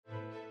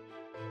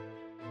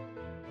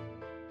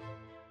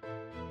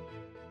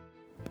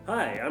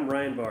Hi, I'm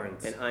Ryan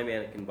Barnes. And I'm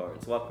Anakin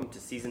Barnes. Welcome to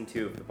Season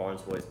 2 of the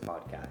Barnes Boys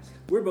podcast.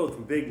 We're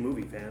both big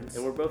movie fans.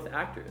 And we're both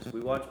actors.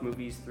 We watch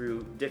movies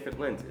through different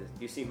lenses.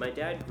 You see, my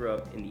dad grew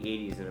up in the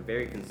 80s in a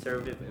very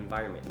conservative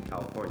environment in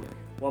California.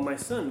 While my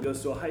son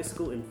goes to a high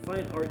school and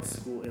fine arts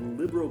school in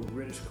liberal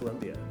British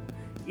Columbia.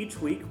 Each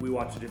week, we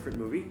watch a different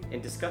movie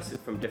and discuss it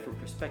from different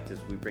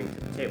perspectives we bring to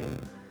the table.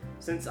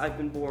 Since I've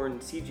been born,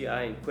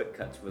 CGI and quick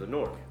cuts were the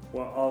norm.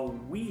 Well, all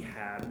we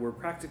had were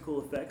practical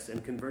effects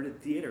and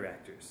converted theater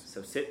actors.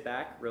 So sit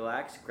back,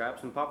 relax, grab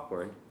some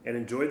popcorn, and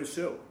enjoy the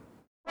show.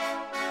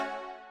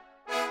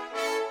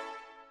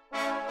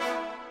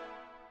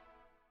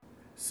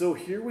 So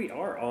here we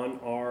are on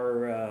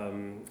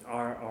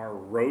our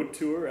road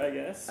tour, I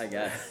guess.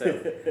 So.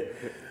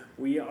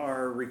 We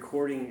are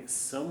recording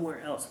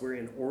somewhere else. We're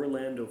in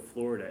Orlando,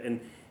 Florida,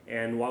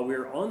 and while we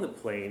were on the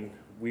plane,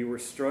 we were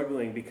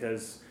struggling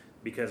because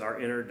our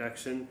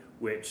introduction,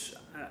 which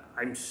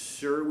I'm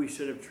sure we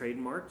should have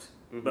trademarked,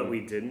 but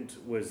we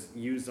didn't, was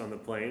used on the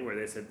plane where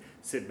they said,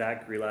 sit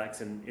back, relax,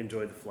 and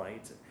enjoy the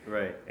flight.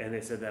 Right. And they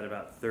said that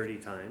about 30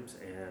 times.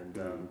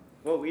 And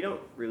well, we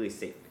don't really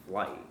say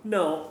flight.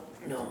 No.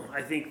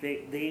 I think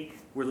they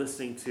were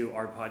listening to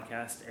our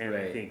podcast, and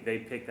right. I think they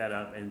picked that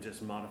up and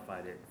just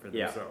modified it for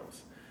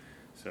themselves.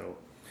 So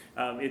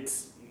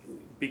it's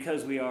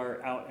because we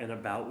are out and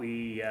about,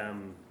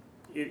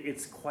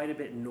 it's quite a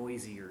bit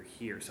noisier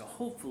here, so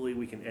hopefully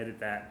we can edit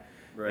that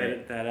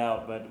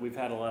out. But we've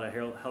had a lot of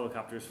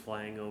helicopters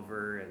flying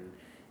over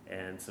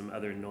and some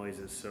other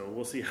noises, so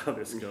we'll see how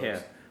this goes. Yeah.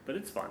 But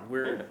it's fun.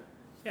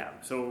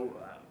 So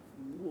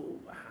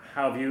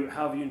how have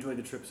you enjoyed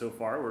the trip so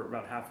far? We're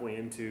about halfway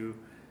into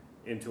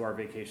our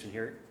vacation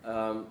here.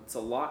 It's a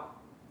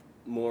lot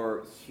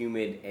more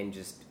humid and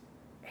just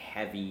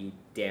heavy,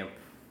 damp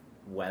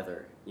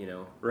weather, you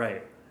know.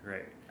 Right.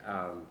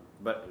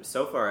 But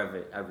so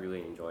far, I've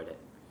really enjoyed it.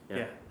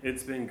 Yeah,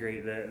 it's been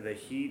great. The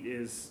heat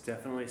is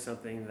definitely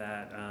something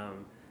that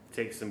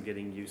takes some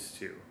getting used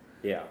to.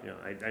 Yeah. You know,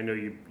 I know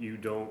you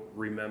don't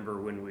remember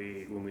when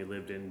we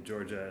lived in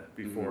Georgia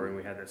before and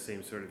we had that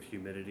same sort of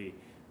humidity,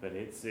 but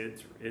it's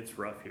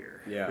rough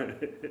here. Yeah.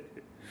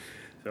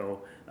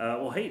 So,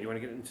 well, hey, do you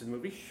want to get into the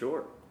movie?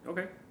 Sure.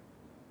 Okay.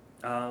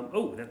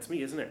 That's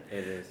me, isn't it?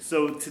 It is.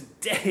 So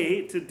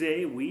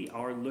today we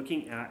are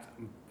looking at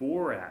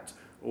Borat,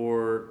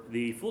 or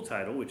the full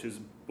title, which is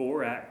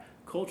Borat: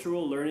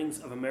 Cultural Learnings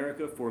of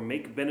America for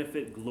Make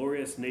Benefit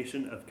Glorious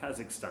Nation of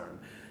Kazakhstan,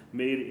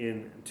 made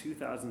in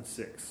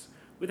 2006,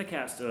 with a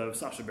cast of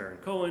Sacha Baron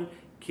Cohen,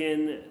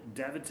 Ken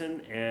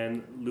Daviton,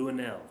 and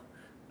Luanel.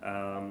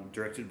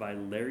 Directed by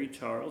Larry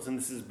Charles, and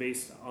this is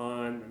based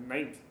on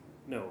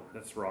No,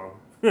 that's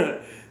wrong.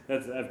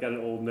 I've got an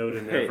old note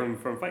in there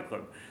from Fight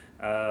Club.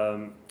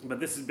 But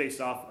this is based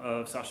off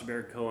of Sacha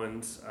Baron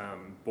Cohen's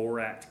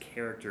Borat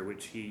character,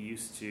 which he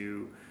used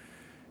to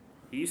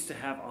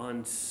have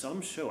on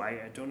some show.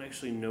 I don't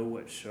actually know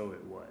what show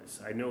it was.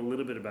 I know a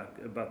little bit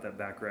about that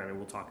background, and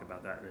we'll talk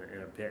about that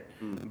in a bit.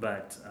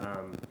 But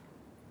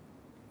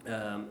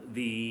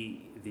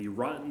the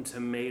Rotten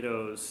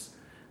Tomatoes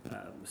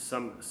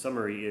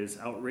summary is: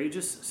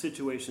 outrageous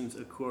situations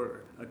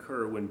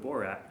occur when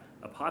Borat,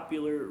 a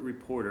popular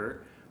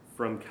reporter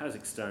from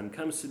Kazakhstan,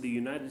 comes to the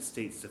United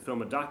States to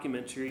film a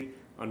documentary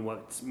on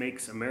what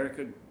makes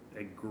America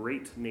a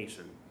great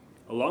nation.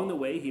 Along the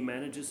way, he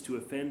manages to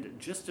offend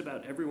just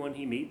about everyone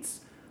he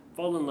meets,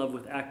 fall in love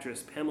with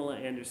actress Pamela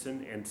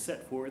Anderson, and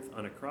set forth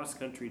on a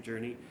cross-country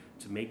journey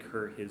to make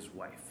her his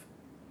wife.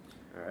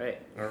 All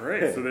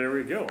right, so there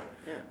we go.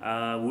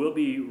 Yeah. We'll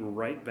be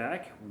right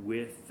back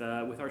with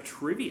our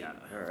trivia.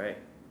 All right.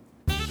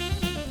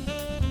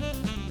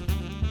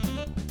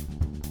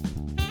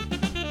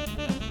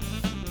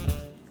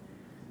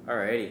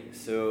 Alrighty,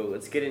 so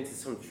let's get into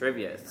some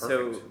trivia. Perfect.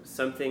 So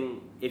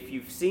something, if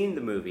you've seen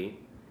the movie,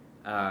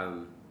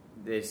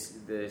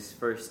 this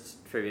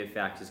first trivia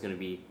fact is going to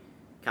be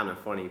kind of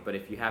funny, but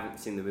if you haven't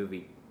seen the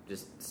movie,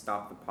 just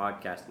stop the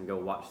podcast and go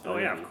watch the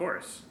movie. Oh yeah, of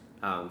course.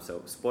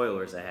 So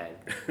spoilers ahead.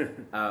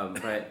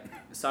 But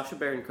Sacha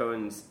Baron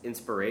Cohen's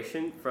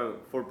inspiration for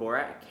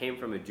Borat came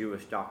from a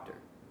Jewish doctor.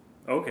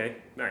 Okay,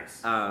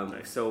 nice.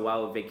 So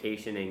while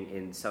vacationing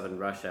in southern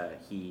Russia,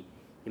 he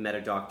met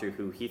a doctor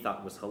who he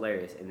thought was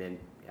hilarious, and then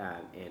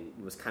and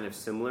was kind of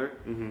similar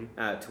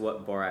to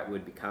what Borat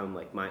would become,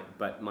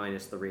 but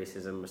minus the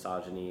racism,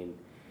 misogyny, and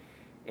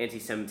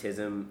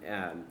anti-Semitism.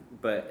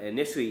 But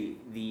initially,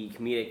 the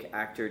comedic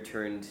actor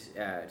turned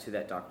to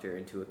that doctor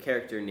into a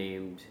character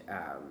named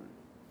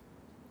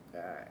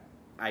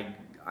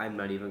I'm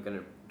not even going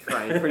to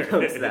try and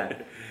pronounce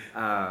that.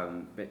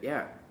 But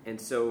yeah, and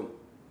so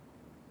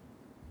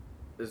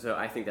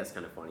I think that's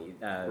kind of funny.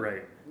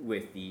 Right.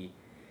 With the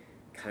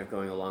kind of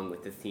going along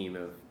with the theme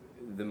of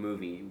the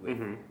movie with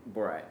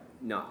Borat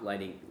not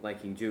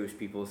liking Jewish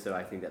people, so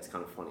I think that's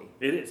kind of funny.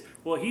 It is.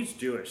 Well, he's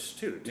Jewish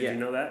too. Did you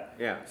know that?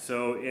 Yeah.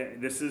 So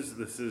this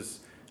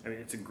is. I mean,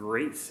 it's a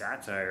great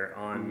satire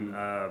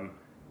on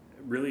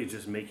really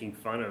just making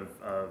fun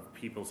of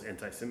people's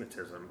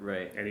anti-Semitism.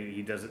 Right. And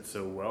he does it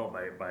so well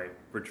by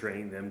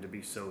portraying them to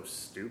be so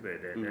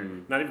stupid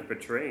and not even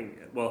portraying,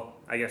 well,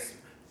 I guess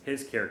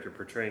his character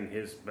portraying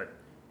his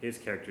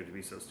character to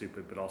be so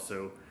stupid, but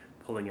also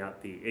pulling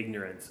out the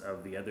ignorance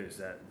of the others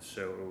that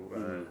show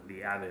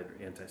the avid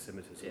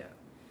anti-Semitism. Yeah.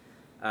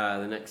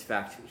 The next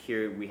fact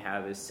here we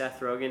have is Seth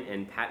Rogen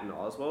and Patton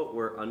Oswalt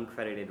were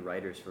uncredited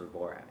writers for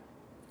Borat.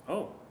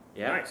 Oh,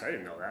 yeah. Nice. I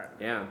didn't know that.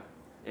 Yeah.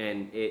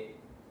 And it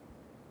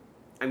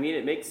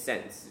makes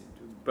sense.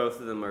 Both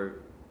of them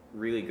are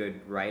really good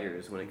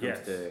writers when it comes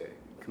to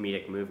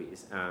comedic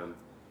movies.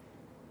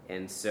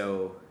 And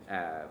so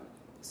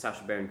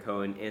Sacha Baron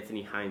Cohen,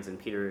 Anthony Hines, and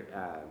Peter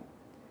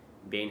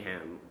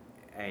Bainham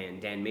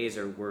and Dan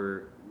Mazer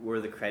were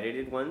the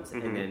credited ones.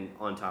 And then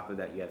on top of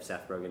that, you have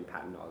Seth Rogen,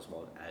 Patton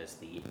Oswalt as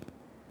the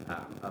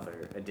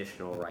other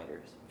additional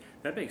writers.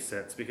 That makes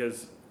sense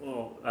because,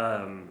 well,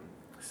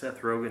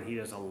 Seth Rogen, he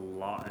does a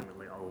lot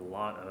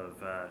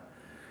of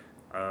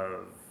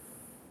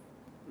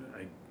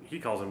he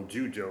calls them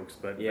Jew jokes,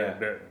 but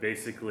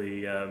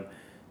basically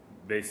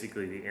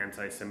the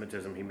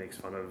anti-Semitism he makes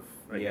fun of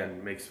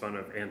makes fun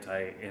of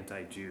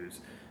anti-Jews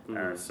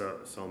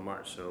so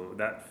much. So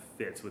that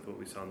fits with what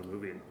we saw in the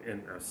movie.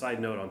 And a side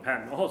note on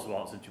Patton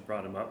Oswalt, since you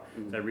brought him up,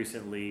 I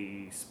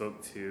recently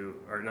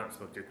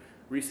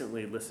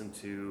recently listened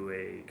to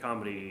a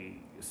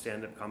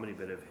stand-up comedy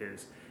bit of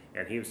his.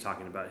 And he was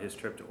talking about his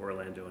trip to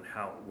Orlando and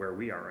where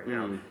we are right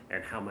now,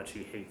 and how much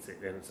he hates it,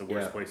 and it's the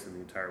worst place in the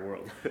entire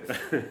world.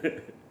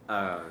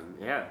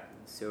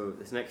 So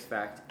this next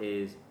fact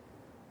is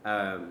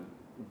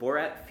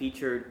Borat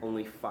featured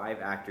only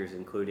 5 actors,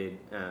 including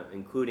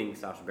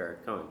Sacha Baron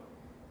Cohen.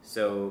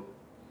 So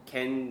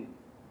Ken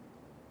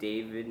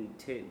Deviatin,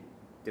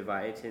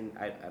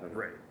 I don't know.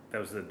 Right, that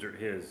was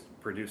his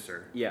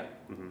producer. Yeah.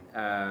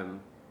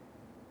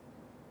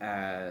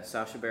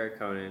 Sacha Baron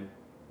Cohen,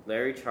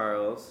 Larry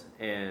Charles,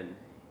 and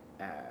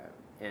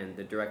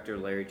the director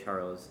Larry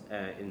Charles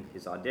in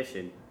his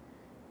audition.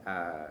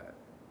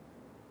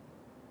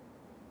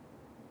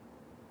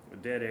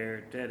 Dead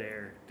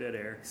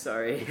air.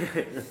 Sorry,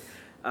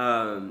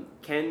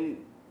 Ken,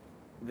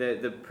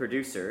 the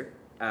producer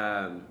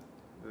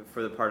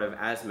for the part of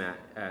Azamat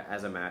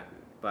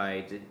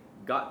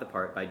got the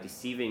part by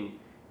deceiving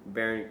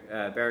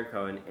Baron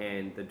Cohen,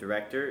 and the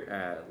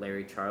director,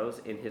 Larry Charles,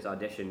 in his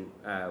audition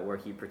where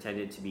he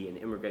pretended to be an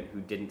immigrant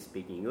who didn't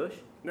speak English.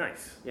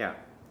 Nice. Yeah.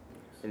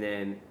 And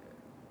then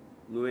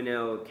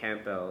Luanel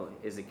Campbell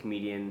is a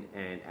comedian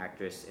and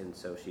actress, and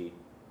so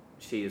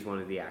she is one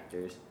of the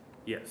actors.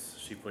 Yes,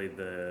 she played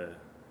the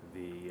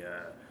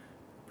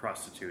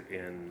prostitute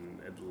in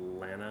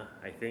Atlanta,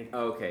 I think.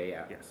 Okay,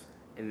 yeah. Yes.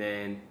 And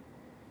then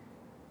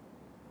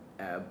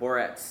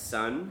Borat's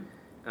son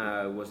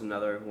was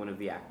another one of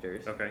the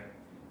actors. Okay.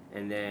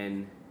 And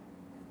then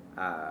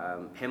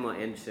Pamela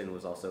Anderson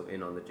was also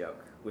in on the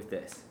joke with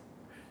this.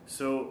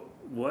 So,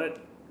 what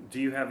do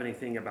you have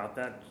anything about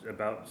that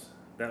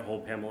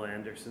whole Pamela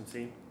Anderson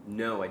scene?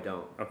 No, I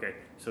don't. Okay,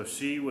 so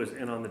she was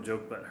in on the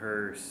joke, but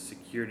her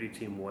security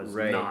team was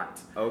right.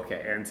 not.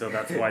 Okay, and so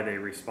that's why they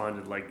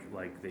responded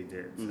like they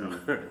did. So.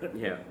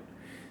 Yeah.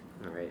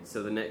 All right.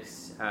 So the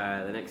next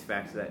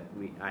fact that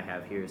I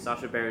have here is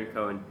Sacha Baron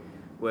Cohen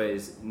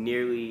was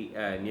nearly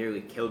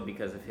killed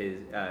because of his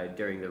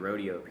during the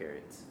rodeo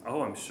appearance.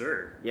 Oh, I'm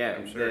sure. Yeah,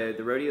 I'm sure.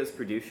 The rodeo's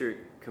producer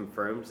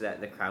confirms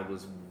that the crowd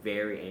was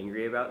very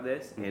angry about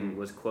this and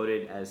was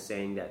quoted as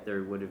saying that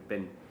there would have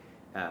been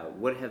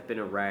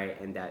a riot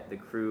and that the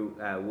crew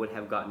would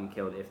have gotten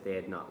killed if they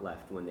had not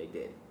left when they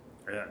did.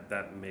 Yeah,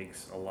 that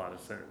makes a lot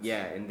of sense.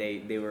 Yeah, and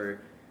they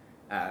were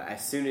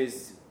as soon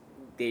as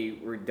they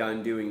were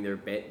done doing their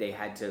bit, they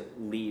had to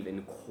leave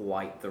in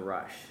quite the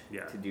rush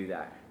to do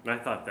that. And I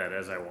thought that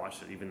as I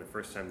watched it, even the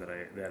first time that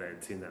I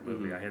had seen that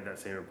movie, I had that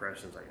same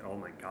impression. It's like, oh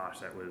my gosh,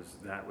 that was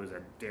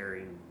a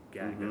daring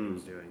gag that he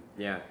was doing.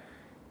 Yeah.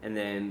 And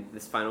then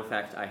this final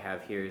fact I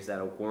have here is that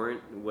a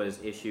warrant was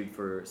issued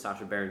for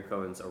Sacha Baron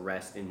Cohen's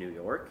arrest in New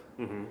York.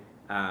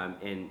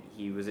 And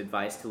he was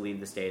advised to leave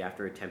the state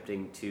after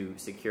attempting to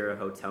secure a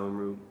hotel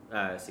room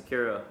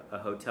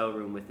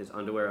with his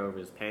underwear over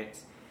his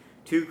pants.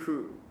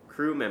 2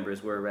 crew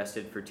members were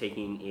arrested for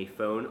taking a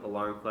phone,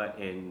 alarm clock,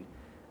 and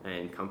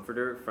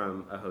comforter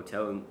from a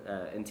hotel,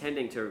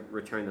 intending to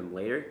return them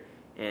later.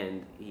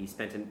 And he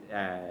spent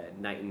a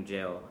night in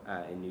jail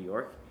in New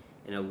York.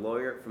 And a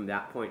lawyer from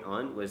that point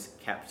on was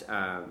kept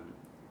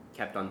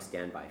on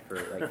standby for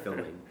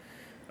filming.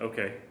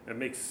 Okay, that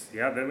makes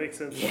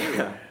sense too.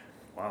 Yeah.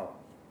 Wow.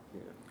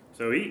 Yeah.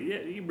 So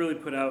he really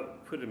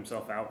put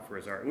himself out for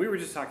his art. And we were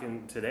just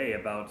talking today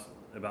about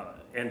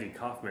Andy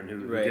Kaufman,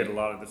 who did a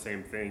lot of the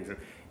same things.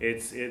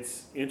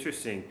 It's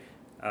interesting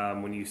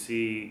when you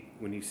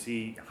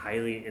see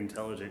highly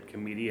intelligent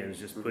comedians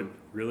just put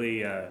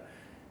really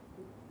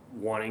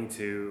wanting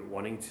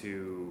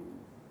to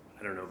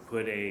I don't know,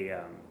 put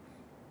a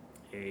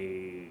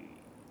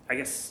I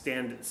guess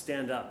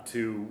stand up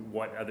to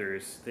what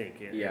others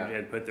think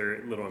and put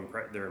their little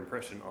their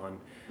impression on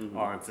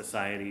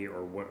society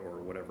or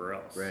whatever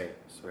else. Right.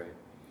 So, right.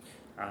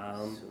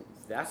 So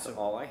that's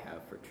all I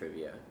have for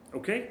trivia.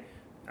 Okay,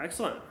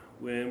 excellent.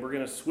 When we're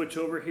going to switch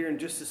over here in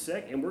just a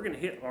sec, and we're going to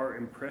hit our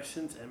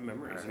impressions and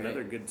memories. All right.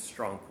 Another good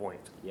strong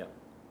point. Yep.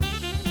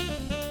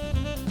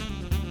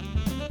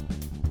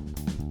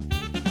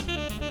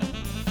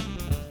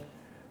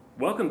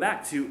 Welcome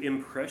back to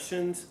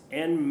Impressions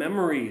and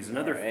Memories,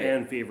 another All right.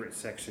 fan favorite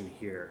section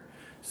here.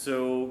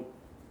 So,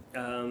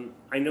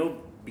 I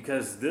know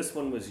because this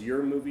one was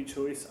your movie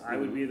choice, I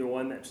would be the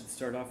one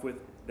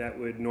that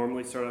would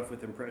normally start off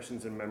with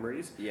Impressions and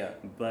Memories. Yeah.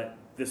 But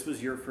this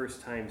was your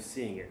first time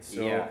seeing it,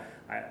 so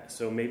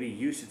so maybe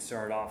you should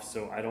start off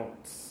so I don't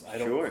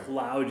Sure.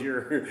 cloud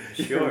your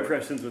Sure.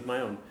 impressions with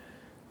my own.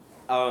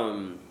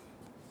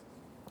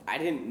 I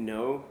didn't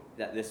know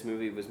that this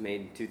movie was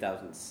made in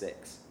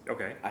 2006.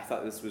 Okay. I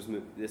thought this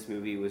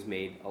movie was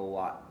made a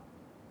lot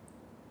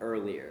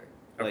earlier.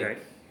 Okay. Like,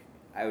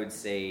 I would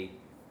say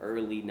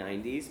early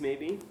 90s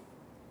maybe.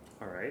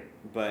 All right.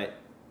 But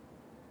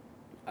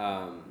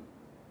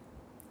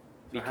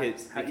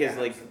because yeah.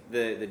 like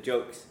the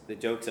jokes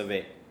of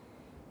it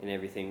and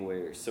everything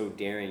were so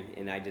daring,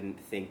 and I didn't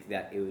think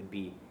that it would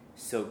be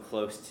so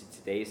close to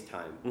today's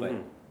time. But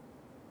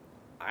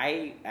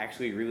I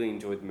actually really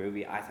enjoyed the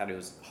movie. I thought it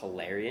was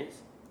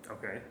hilarious.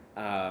 Okay.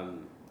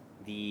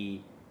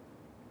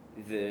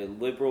 The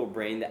liberal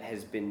brain that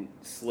has been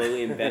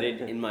slowly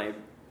embedded in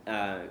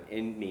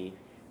me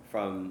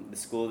from the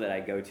school that I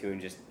go to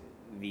and just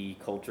the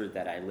culture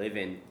that I live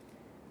in.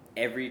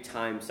 Every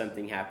time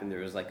something happened, there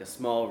was like a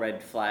small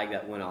red flag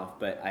that went off,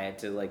 but I had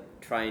to like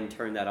try and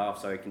turn that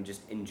off so I can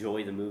just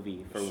enjoy the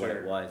movie for what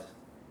it was.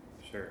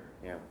 Sure.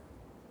 Yeah.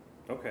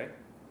 Okay.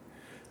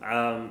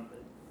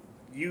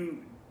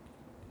 You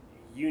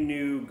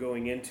knew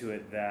going into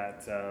it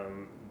that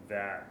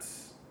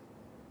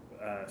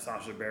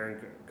Sacha Baron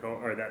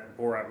Cohen, or that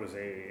Borat was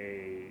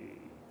a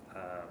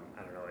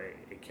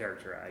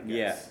character, I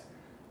guess.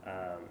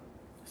 Yeah.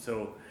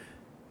 So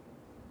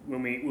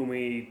when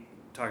we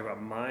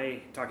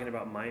talking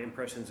about my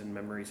impressions and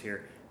memories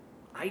here,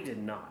 I did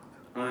not.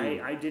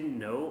 I didn't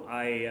know.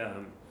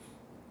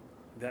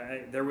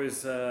 There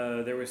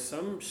was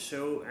some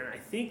show, and I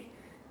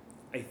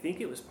think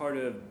it was part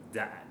of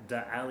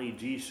the Ali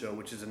G show,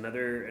 which is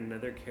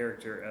another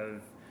character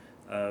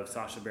of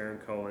Sacha Baron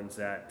Cohen's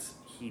that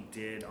he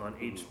did on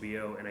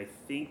HBO, and I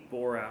think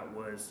Borat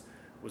was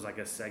like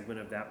a segment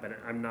of that, but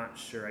I'm not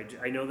sure.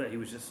 I know that he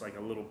was just like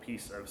a little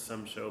piece of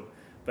some show,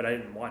 but I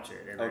didn't watch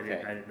it, and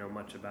Okay. I didn't know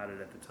much about it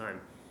at the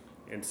time,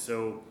 and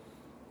so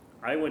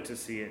I went to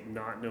see it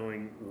not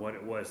knowing what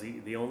it was.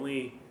 The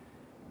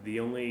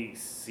only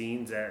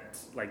scenes that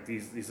like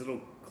these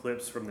little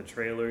clips from the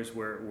trailers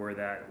were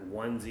that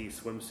onesie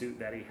swimsuit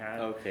that he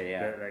had, Okay,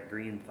 yeah. that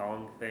green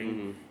thong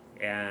thing,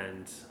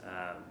 and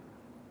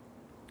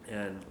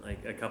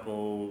like a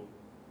couple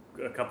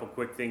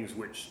quick things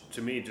which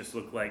to me just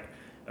looked like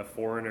a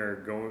foreigner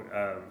going,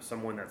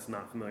 someone that's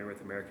not familiar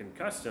with American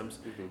customs,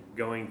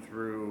 going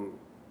through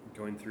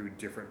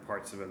different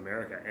parts of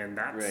America, and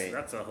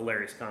that's a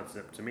hilarious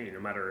concept to me, no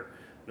matter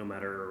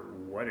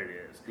what it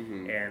is.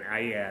 And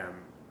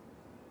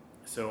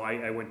so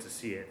I went to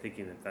see it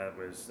thinking that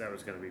was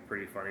going to be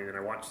pretty funny. Then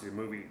I watched the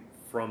movie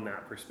from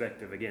that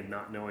perspective again,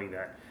 not knowing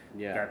that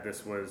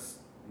this was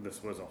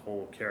a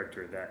whole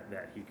character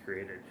that he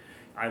created.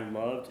 I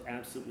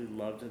absolutely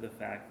loved the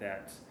fact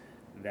that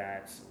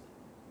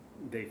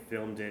they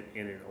filmed it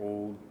in an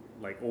old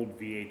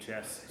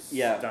VHS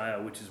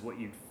style, which is what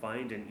you'd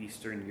find in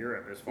Eastern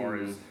Europe as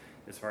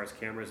far as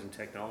cameras and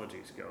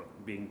technologies go.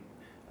 Being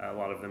a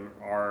lot of them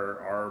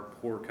are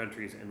poor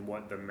countries, and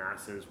what the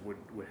masses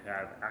would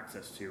have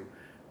access to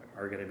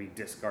are going to be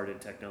discarded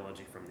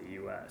technology from the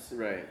U.S.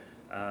 Right.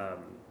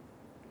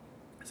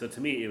 So to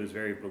me, it was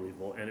very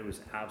believable, and it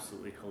was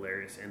absolutely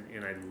hilarious,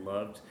 and I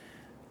loved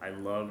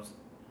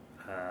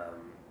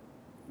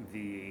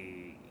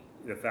the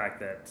fact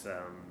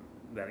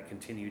that it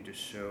continued to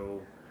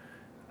show,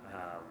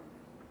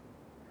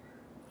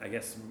 I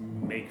guess,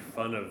 make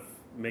fun of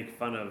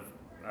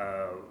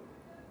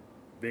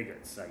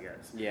bigots, I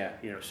guess. Yeah.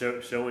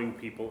 Showing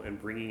people and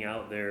bringing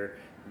out their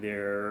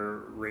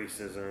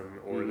racism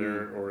or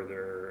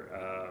their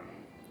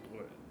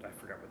I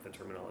forgot what the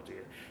terminology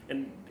is.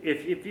 And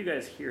if you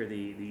guys hear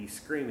the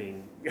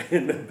screaming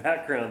in the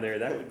background there,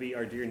 that would be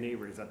our dear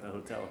neighbors at the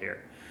hotel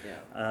here.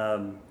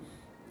 Yeah.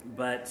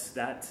 But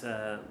that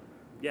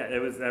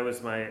that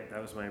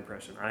was my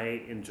impression.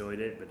 I enjoyed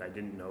it, but I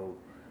didn't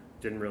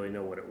really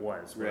know what it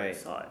was when I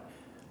saw it.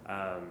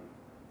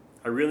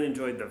 I really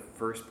enjoyed the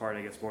first part,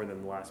 I guess, more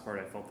than the last part.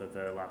 I felt that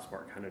the last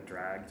part kind of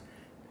dragged,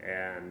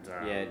 and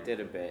it did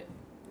a bit.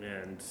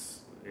 And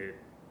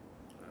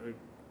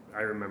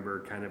I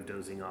remember kind of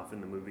dozing off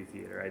in the movie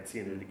theater. I'd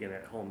seen it again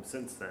at home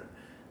since then,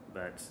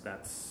 but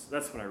that's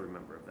what I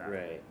remember of that.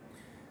 Right.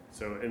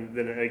 So, and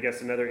then I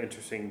guess another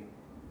interesting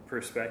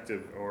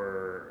perspective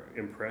or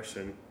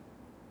impression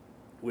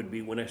would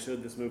be when I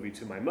showed this movie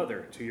to my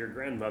mother, to your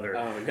grandmother.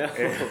 Oh, no.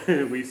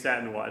 And we sat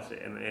and watched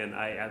it, and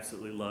I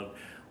absolutely loved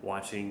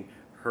watching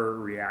her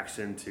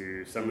reaction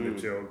to some of the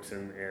jokes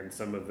and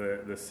some of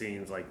the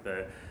scenes, like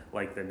the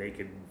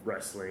naked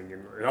wrestling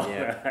and all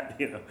that.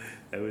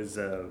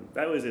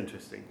 That was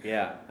interesting.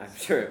 Yeah, I'm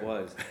sure it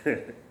was.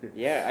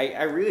 Yeah,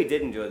 I really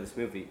did enjoy this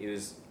movie. It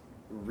was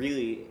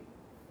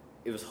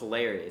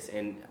hilarious,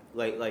 and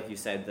like you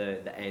said,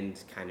 the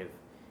end kind of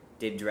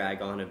did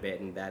drag on a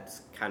bit, and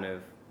that's kind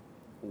of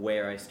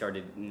where I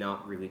started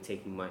not really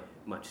taking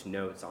much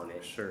notes on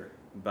it. Sure.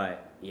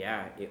 But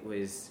yeah, it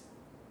was.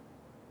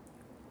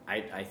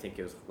 I think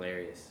it was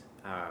hilarious.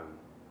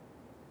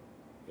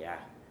 Yeah.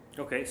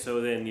 Okay, so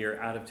then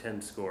your out of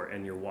 10 score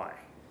and your why.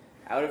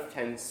 Out of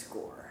 10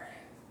 score.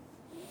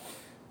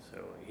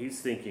 So he's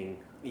thinking.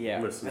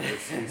 Yeah. Listeners,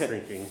 he's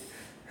thinking.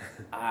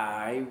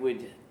 I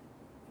would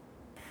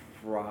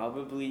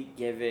probably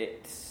give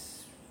it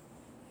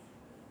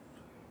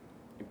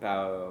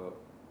about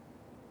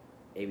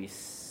maybe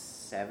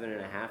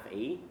 7.5,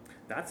 8.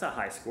 That's a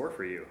high score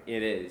for you.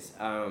 It is.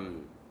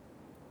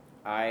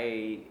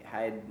 I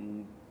had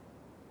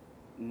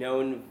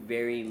known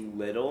very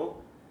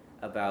little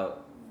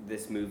about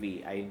this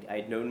movie.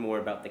 I'd known more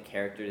about the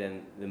character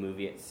than the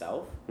movie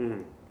itself,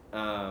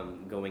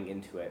 going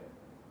into it.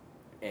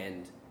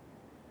 And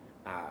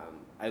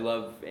I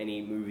love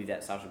any movie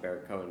that Sacha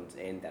Baron Cohen's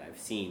in that I've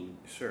seen.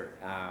 Sure.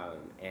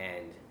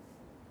 And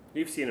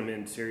you've seen him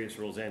in serious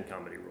roles and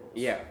comedy roles.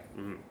 Yeah.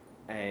 Mm-hmm.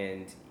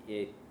 And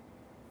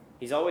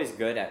he's always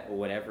good at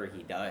whatever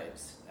he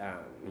does.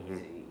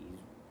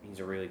 He's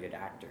a really good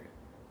actor.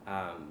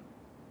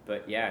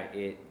 But yeah,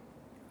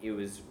 it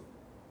was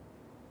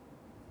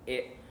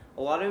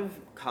a lot of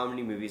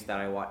comedy movies that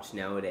I watch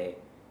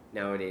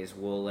nowadays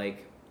will,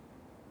 like,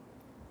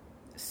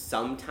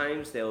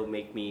 sometimes they'll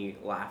make me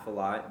laugh a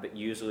lot, but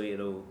usually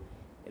it'll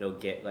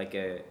get like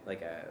a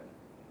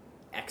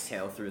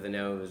exhale through the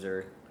nose,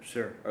 or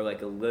sure, or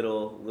like a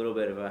little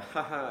bit of a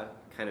haha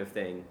kind of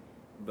thing.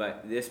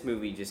 But this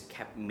movie just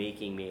kept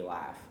making me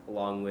laugh,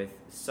 along with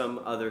some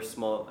other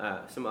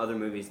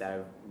movies that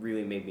have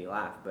really made me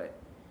laugh. But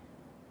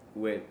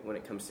when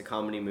it comes to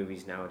comedy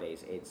movies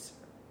nowadays, it's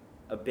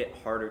a bit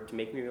harder to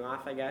make me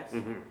laugh, I guess.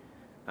 Mm-hmm.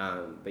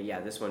 But yeah,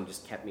 this one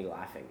just kept me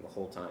laughing the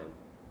whole time.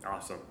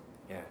 Awesome.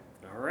 Yeah.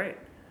 All right.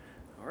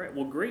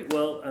 Well, great.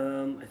 Well,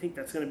 I think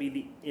that's going to be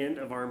the end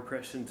of our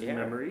impressions and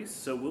memories.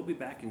 So we'll be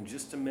back in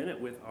just a minute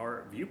with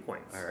our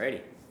viewpoints.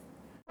 Alrighty.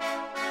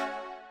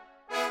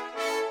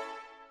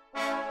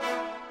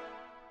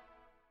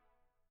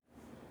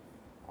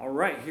 All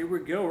right, here we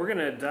go. We're going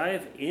to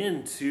dive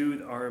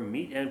into our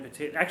meat and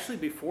potato. Actually,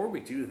 before we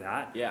do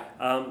that,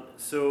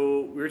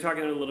 so we were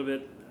talking a little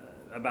bit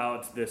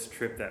about this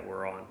trip that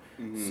we're on.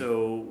 Mm-hmm.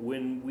 So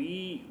when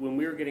we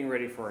were getting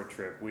ready for our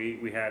trip,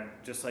 we had,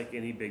 just like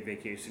any big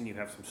vacation, you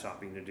have some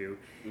shopping to do.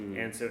 Mm-hmm.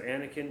 And so,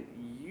 Anakin,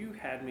 you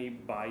had me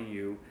buy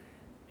you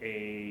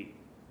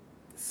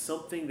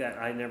something that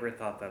I never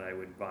thought that I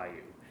would buy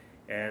you.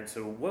 And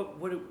so what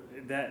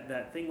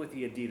that thing with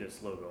the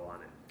Adidas logo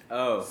on it.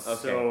 Oh,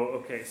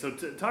 okay. So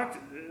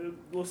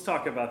let's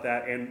talk about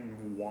that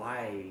and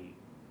why.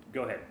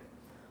 Go ahead.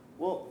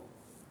 Well,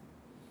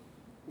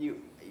 to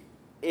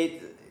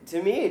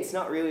me, it's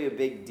not really a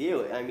big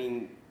deal. I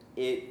mean,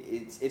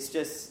 it's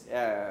just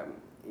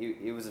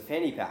it was a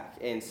fanny pack,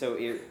 and so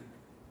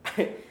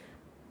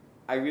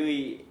I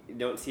really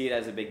don't see it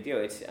as a big deal.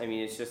 It's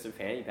just a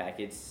fanny pack.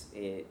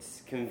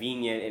 It's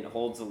convenient. It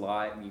holds a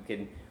lot. You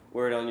can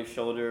wear it on your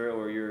shoulder,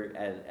 or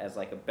as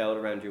like a belt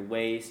around your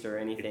waist, or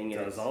anything. It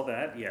does all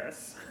that,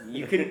 yes.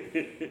 You can,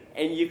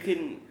 and you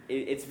can.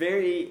 It's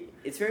very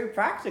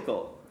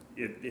practical.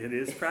 It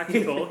is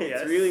practical.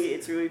 Yes.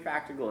 It's really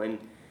practical, and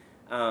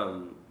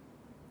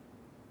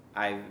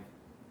I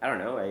don't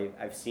know.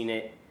 I've seen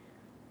it.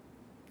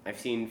 I've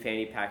seen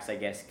fanny packs, I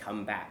guess,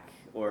 come back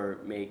or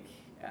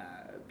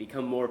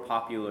become more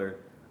popular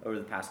over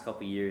the past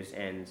couple years,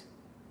 and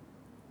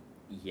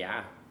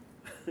yeah.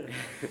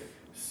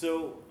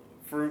 So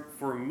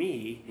for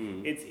me,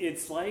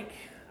 it's like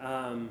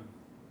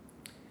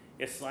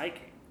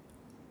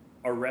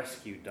a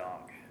rescue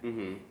dog.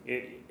 Mm-hmm.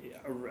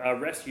 A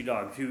rescue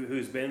dog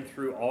who's been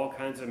through all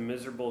kinds of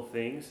miserable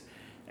things,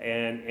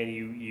 and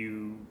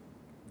you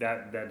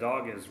that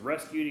dog is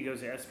rescued. He goes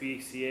to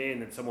SPCA,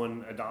 and then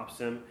someone adopts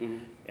him.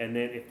 Mm-hmm. And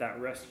then if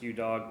that rescue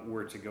dog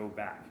were to go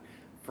back,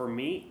 for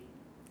me,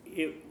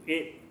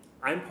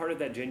 I'm part of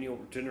that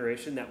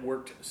generation that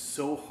worked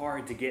so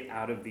hard to get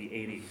out of the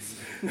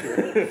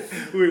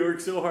 80s. We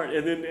worked so hard,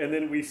 and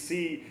then we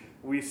see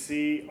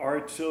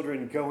our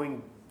children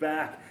going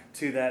back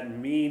to that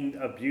mean,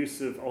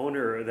 abusive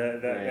owner,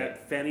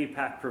 that fanny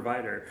pack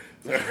provider.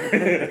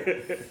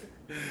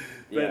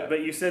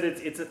 But you said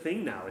it's a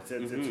thing now. It's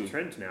a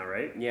trend now,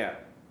 right? Yeah.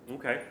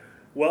 Okay.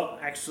 Well,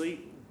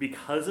 actually,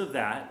 because of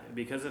that,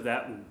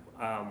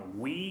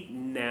 we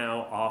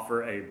now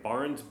offer a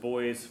Barnes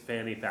Boys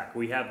fanny pack.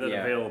 We have that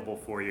available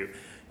for you,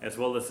 as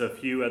well as a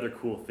few other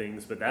cool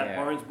things. But that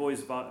Barnes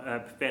Boys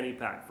fanny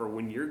pack for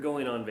when you're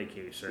going on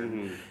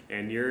vacation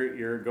and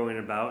you're going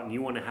about and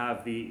you want to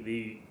have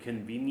the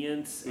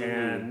convenience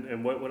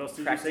and what else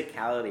did you say?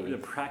 Practicality. The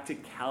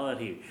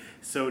practicality.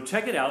 So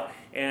check it out,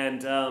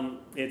 and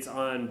it's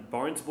on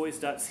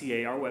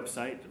barnesboys.ca, our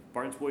website,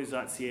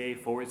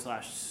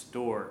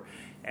 barnesboys.ca/store.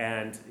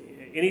 And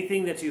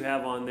anything that you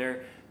have on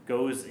there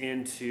goes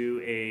into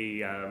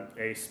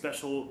a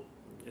special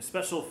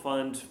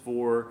fund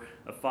for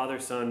a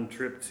father-son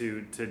trip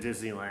to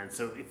Disneyland.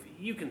 So if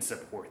you can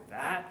support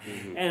that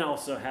and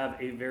also have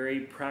a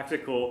very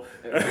practical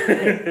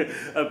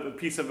a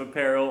piece of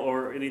apparel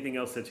or anything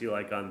else that you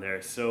like on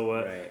there.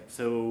 So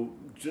so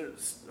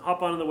just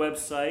hop on the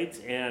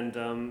website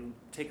and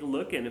take a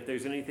look, and if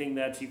there's anything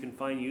that you can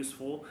find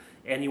useful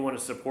and you want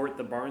to support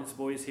the Barnes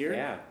Boys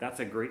here, that's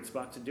a great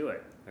spot to do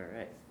it. All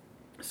right.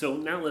 So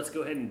now let's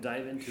go ahead and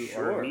dive into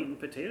our meat and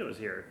potatoes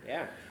here.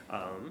 Yeah.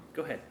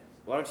 Go ahead.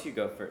 Why don't you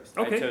go first?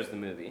 Okay. I chose the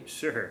movie.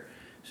 Sure.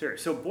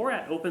 So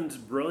Borat opens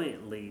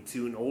brilliantly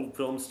to an old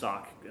film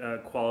stock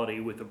quality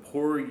with a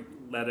poor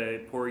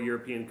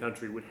European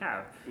country would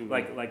have,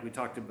 like we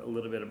talked a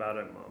little bit about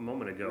a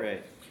moment ago.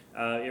 Right.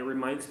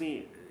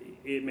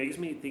 It makes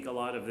me think a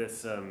lot of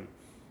this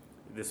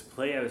this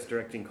play I was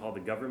directing called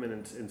The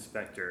Government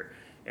Inspector,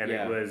 and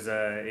it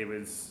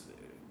was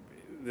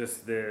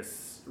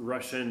this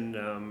Russian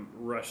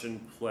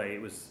play.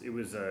 It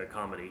was a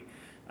comedy.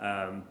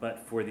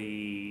 But for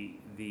the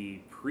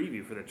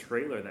preview, for the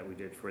trailer that we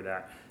did for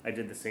that, I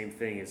did the same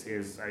thing.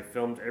 Is I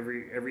filmed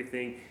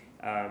everything,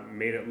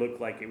 made it look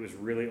like it was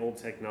really old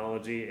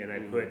technology, and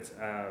I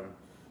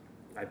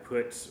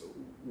put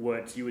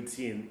what you would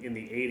see in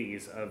the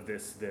 80s of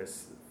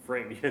this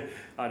frame.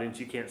 Audience,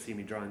 you can't see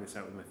me drawing this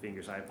out with my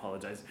fingers. I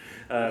apologize.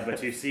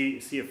 But you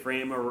see a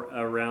frame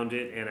around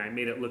it, and I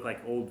made it look like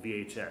old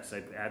VHS.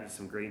 I added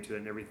some grain to it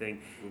and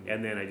everything,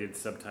 and then I did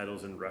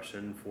subtitles in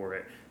Russian for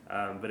it.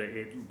 But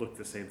it looked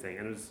the same thing,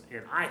 and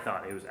I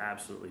thought it was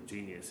absolutely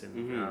genius.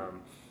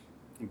 And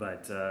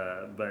but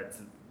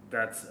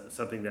that's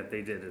something that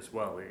they did as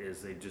well.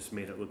 Is they just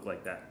made it look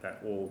like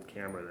that old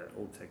camera, that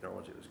old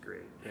technology was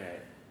great.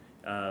 Right.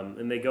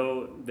 And they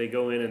go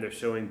in and they're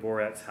showing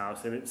Borat's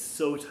house, and it's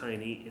so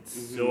tiny, it's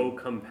so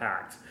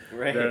compact.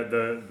 Right.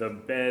 The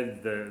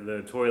bed,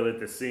 the toilet,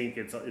 the sink,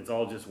 it's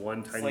all just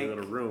one tiny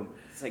little room.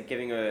 It's like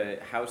giving a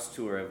house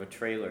tour of a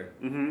trailer.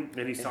 And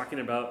he's talking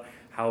about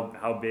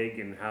how big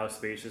and how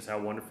spacious, how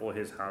wonderful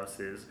his house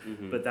is.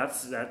 But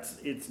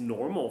it's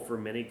normal for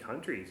many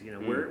countries. You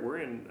know, we're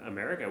in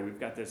America. We've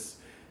got this.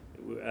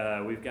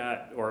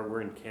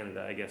 We're in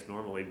Canada, I guess,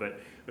 normally, but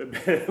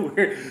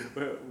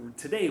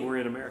today we're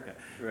in America.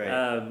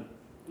 Right.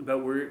 But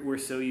we're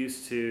so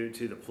used to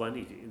the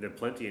plenty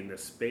in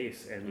this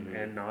space,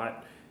 and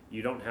not.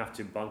 You don't have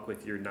to bunk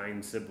with your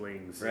 9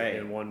 siblings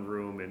in one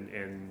room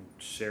and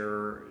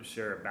share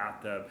a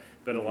bathtub.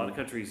 But a lot of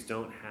countries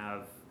don't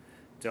have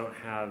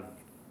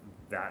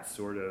that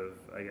sort of,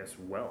 I guess,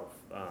 wealth.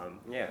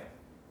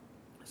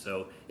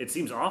 So it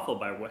seems awful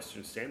by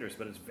Western standards,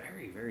 but it's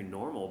very, very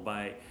normal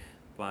by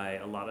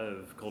a lot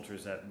of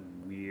cultures that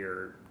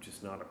we're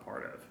just not a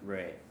part of.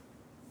 Right.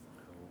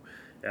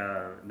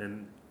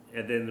 And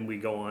then we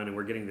go on and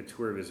we're getting the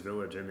tour of his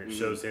village, and it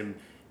shows him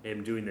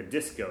doing the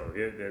disco,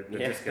 the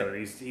disco.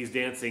 And he's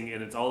dancing,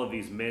 and it's all of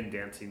these men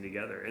dancing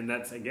together. And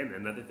that's again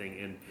another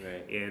thing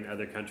in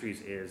other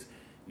countries is.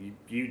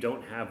 You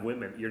don't have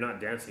women. You're not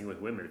dancing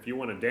with women. If you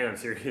want to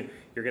dance, you're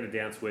going to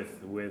dance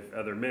with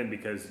other men,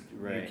 because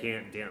you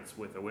can't dance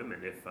with a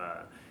woman.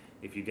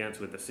 If you dance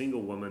with a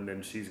single woman,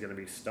 then she's going to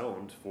be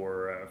stoned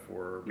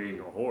for being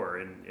a whore.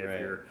 And if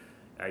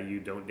you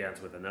don't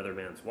dance with another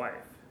man's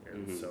wife,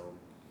 and so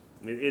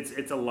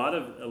it's a lot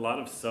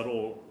of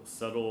subtle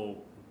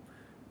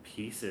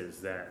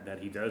pieces that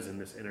he does in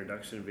this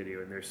introduction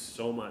video, and there's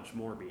so much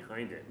more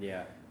behind it.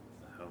 Yeah.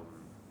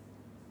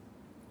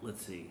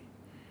 Let's see.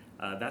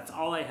 That's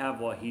all I have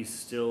while he's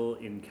still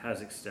in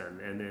Kazakhstan,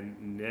 and then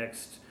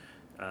next.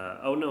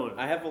 I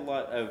have a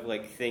lot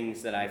of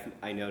things that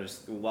I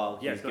noticed while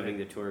he's giving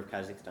the tour of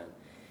Kazakhstan.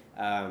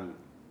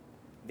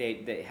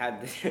 They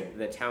had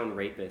the town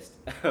rapist.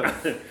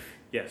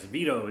 Yes,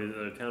 Vito is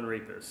a town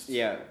rapist.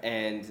 Yeah,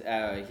 and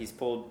he's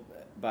pulled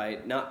by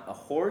not a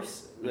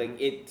horse.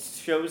 It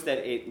shows that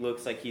it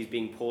looks like he's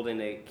being pulled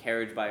in a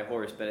carriage by a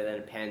horse, but then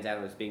it pans out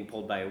and it's being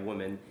pulled by a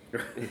woman.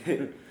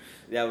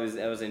 That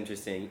was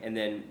interesting. And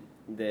then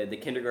the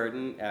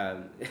kindergarten,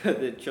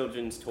 the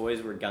children's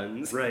toys were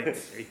guns. Right,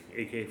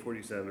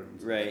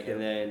 AK-47s. Right,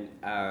 and then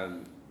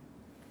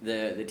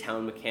the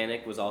town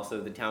mechanic was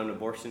also the town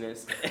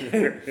abortionist.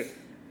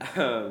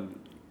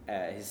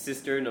 His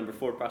sister, number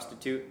 4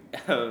 prostitute.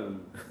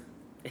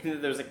 And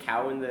then there's a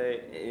cow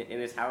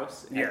in his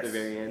house at the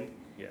very end.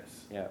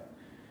 Yes. Yeah.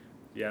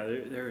 Yeah,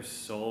 there's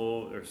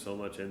so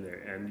much in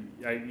there, and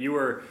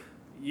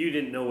you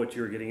didn't know what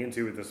you were getting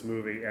into with this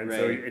movie, and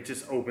so it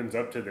just opens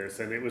up to this,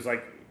 and it was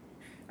like,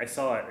 I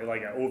saw it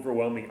like an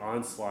overwhelming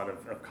onslaught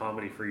of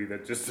comedy for you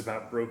that just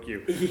about broke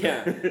you.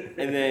 Yeah,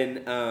 and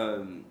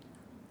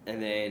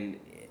then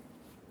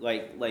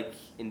like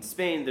in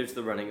Spain, there's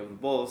the running of the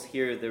bulls.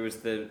 Here, there was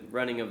the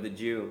running of the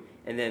Jew.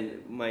 And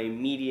then my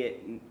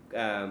immediate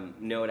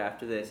note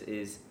after this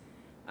is,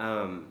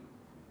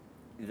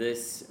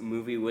 this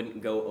movie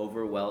wouldn't go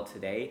over well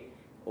today,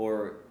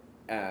 or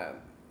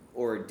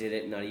did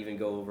it not even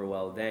go over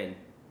well then?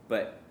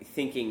 But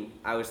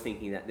I was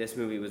thinking that this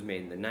movie was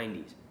made in the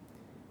 90s,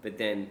 but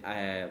then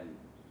I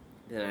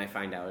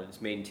find out it's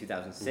made in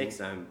 2006,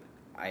 and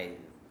I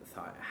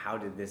thought, how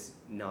did this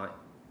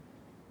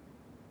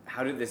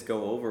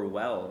go over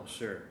well?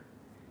 Sure.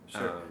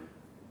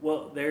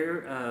 Well,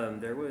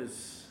 there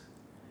was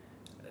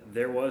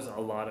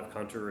a lot of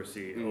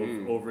controversy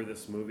over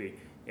this movie,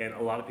 and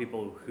a lot of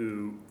people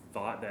who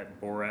thought that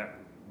Borat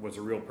was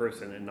a real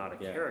person and not a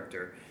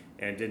character,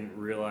 and didn't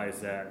realize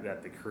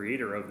that the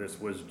creator of this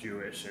was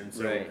Jewish, and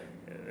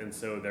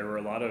so there were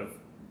a lot of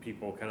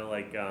people kind of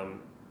like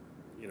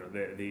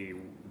the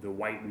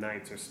white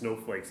knights or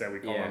snowflakes that we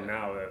call them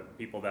now,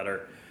 people that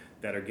are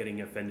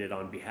getting offended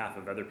on behalf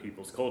of other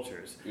people's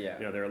cultures. Yeah.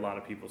 There are a lot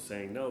of people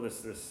saying, no,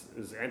 this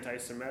is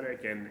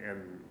anti-Semitic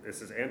and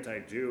this is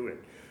anti-Jew,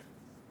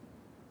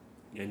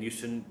 and you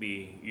shouldn't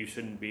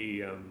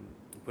be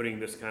putting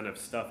this kind of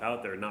stuff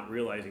out there, not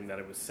realizing that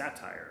it was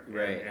satire.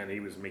 Right. And he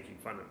was making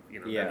fun of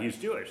that he's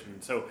Jewish,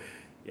 and so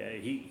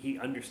he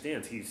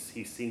understands.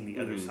 He's seeing the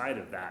other side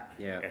of that,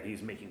 and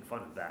he's making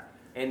fun of that.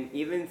 And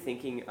even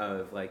thinking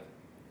of like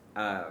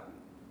how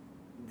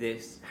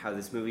this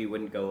movie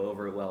wouldn't go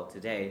over well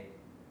today,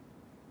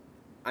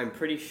 I'm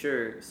pretty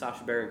sure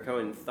Sacha Baron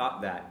Cohen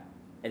thought that,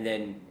 and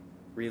then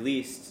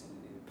released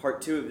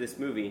part 2 of this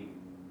movie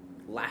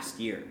last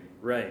year.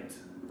 Right.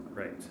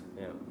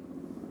 Yeah.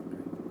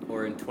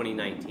 Or in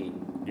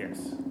 2019.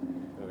 Yes.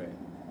 Okay.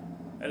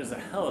 That is the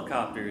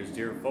helicopters,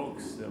 dear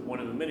folks. One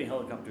of the many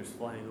helicopters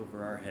flying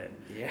over our head.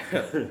 Yeah.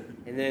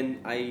 And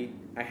then I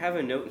have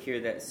a note here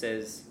that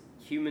says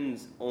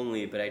humans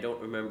only, but I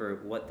don't remember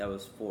what that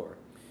was for.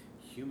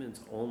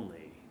 Humans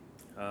only.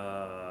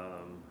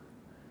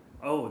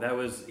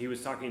 He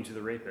was talking to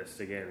the rapist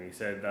again. He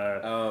said,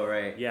 oh,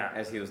 right. Yeah.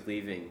 As he was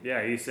leaving.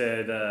 Yeah, he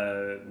said,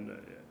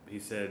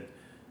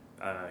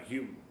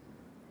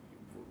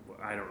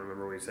 I don't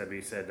remember what he said, but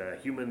he said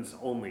humans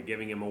only,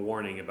 giving him a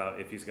warning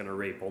about if he's going to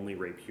only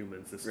rape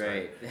humans this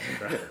time.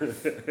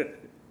 Right.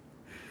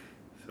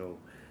 So,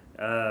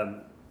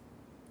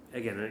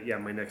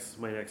 again, my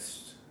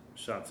next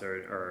shots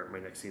are my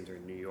next scenes are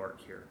in New York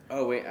here.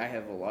 Oh, wait, I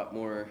have a lot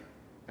more.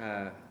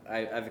 I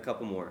have a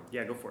couple more.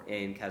 Yeah, go for it.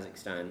 In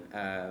Kazakhstan.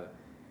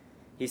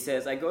 He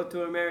says, I go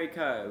to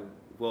America.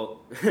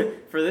 Well,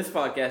 for this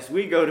podcast,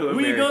 we go to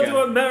America. We go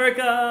to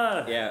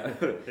America! Yeah.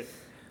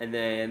 And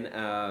then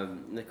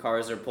the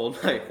cars are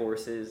pulled by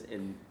horses,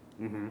 and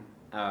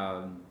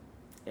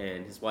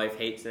and his wife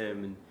hates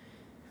him, and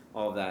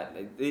all of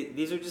that.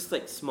 These are just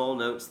like small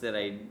notes that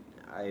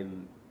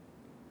I'm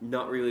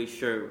not really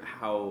sure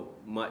how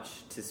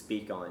much to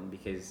speak on,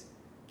 because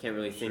I can't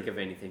really think of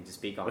anything to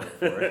speak on it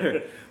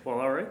for.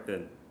 Well, all right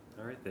then.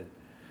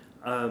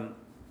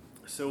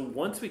 So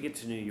once we get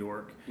to New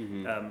York,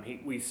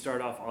 we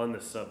start off on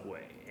the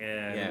subway.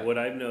 And what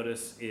I've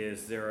noticed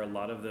is there are a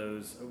lot of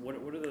those. What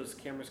are those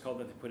cameras called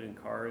that they put in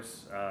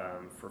cars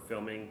for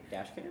filming?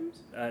 Dash cams?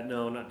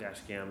 No, not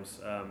dash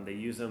cams. They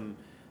use them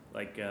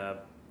like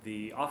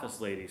the Office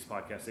Ladies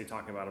podcast. They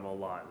talk about them a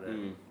lot.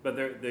 But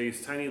they're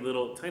these tiny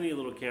little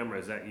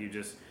cameras that you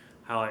just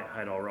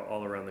hide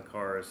all around the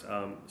cars.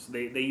 So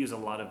they use a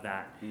lot of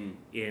that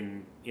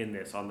in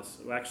this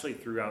actually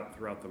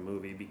throughout the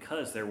movie,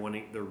 because they're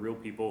real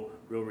people,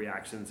 real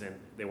reactions, and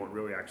they want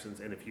real reactions.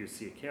 And if you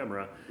see a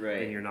camera,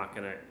 then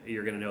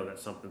you're gonna know that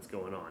something's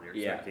going on. You're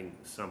expecting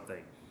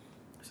something.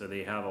 So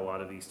they have a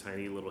lot of these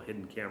tiny little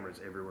hidden cameras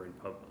everywhere in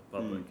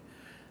public.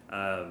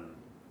 And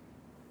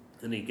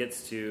when he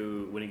gets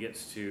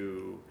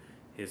to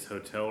his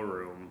hotel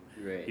room,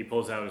 he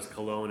pulls out his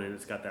cologne, and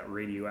it's got that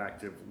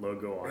radioactive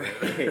logo on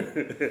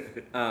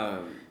it.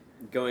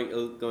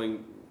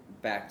 Going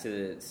back to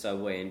the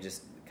subway, and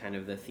just kind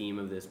of the theme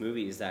of this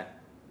movie is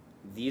that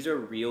these are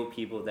real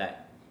people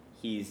that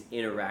he's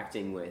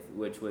interacting with,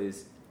 which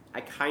was, I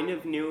kind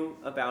of knew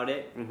about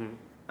it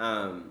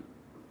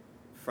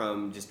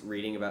from just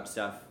reading about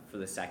stuff for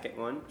the second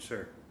one.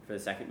 Sure. For the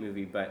second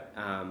movie, but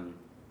I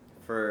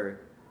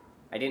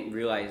didn't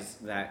realize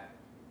that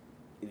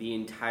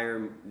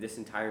this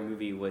entire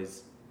movie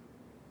was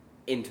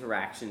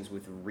interactions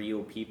with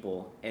real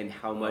people, and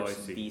how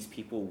much these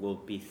people will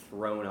be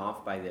thrown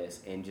off by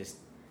this, and just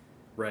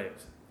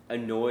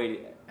annoyed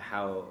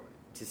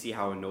to see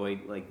how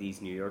annoyed like these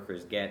New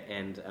Yorkers get.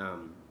 And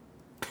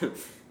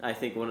I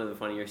think one of the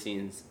funnier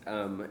scenes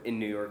in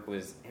New York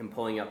was him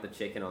pulling out the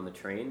chicken on the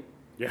train.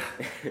 Yeah.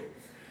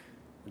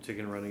 The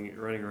chicken running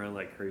around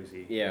like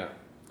crazy. Yeah.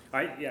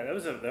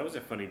 That was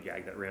a funny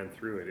gag that ran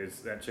through it.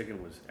 Is that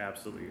chicken was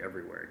absolutely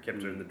everywhere. It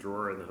kept it in the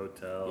drawer in the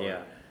hotel.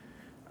 Yeah.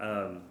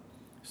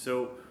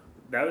 So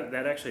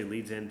that actually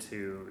leads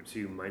into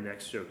my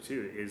next joke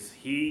too. Is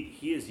he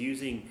is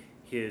using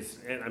his,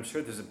 and I'm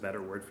sure there's a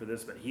better word for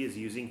this, but he is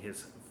using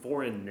his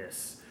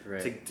foreignness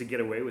to get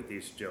away with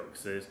these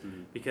jokes.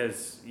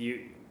 Because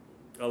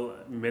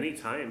many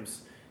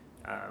times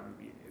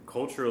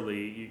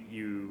culturally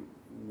you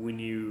when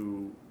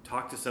you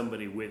talk to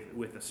somebody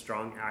with a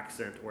strong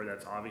accent or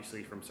that's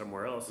obviously from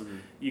somewhere else,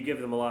 you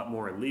give them a lot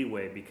more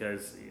leeway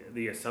because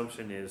the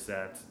assumption is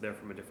that they're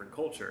from a different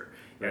culture,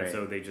 and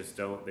so they just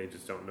don't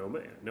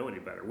know any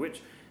better.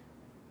 Which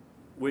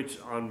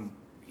on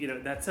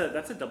that's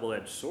a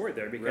double-edged sword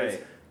there, because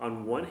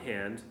on one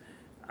hand,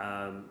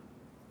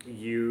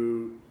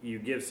 you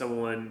give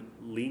someone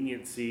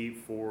leniency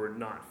for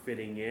not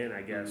fitting in,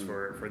 I guess,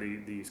 for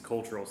these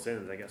cultural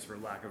sins, I guess, for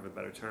lack of a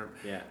better term.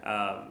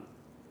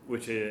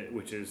 Which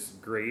is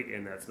great,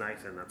 and that's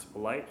nice and that's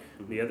polite.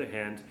 On the other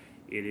hand,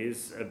 it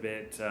is a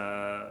bit.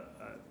 I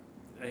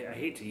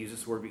hate to use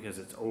this word because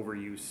it's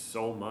overused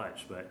so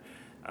much, but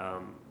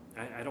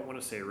I don't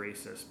want to say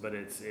racist, but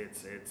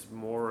it's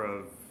more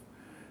of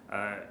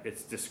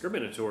it's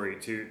discriminatory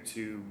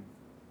to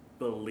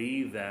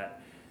believe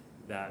that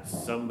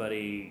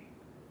somebody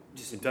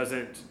just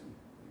doesn't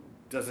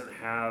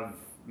have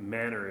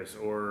manners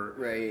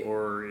or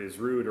is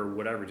rude or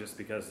whatever just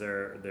because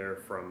they're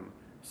from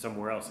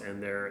somewhere else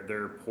and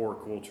their poor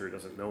culture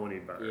doesn't know any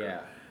better.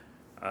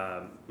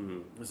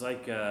 It's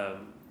like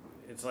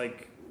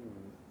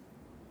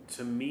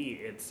to me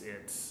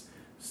it's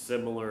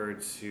similar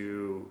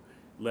to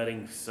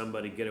letting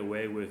somebody get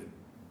away with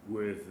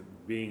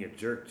being a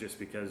jerk just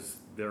because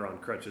they're on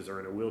crutches or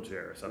in a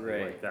wheelchair or something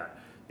like that.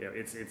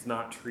 It's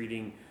not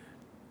treating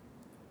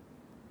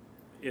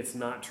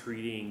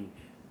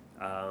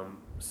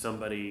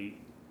somebody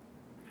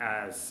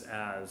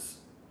as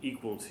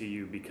equal to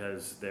you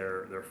because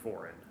they're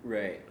foreign,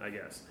 I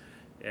guess.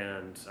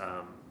 And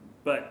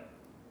but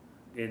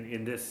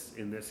in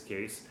this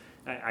case,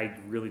 I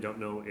really don't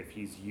know if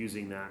he's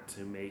using that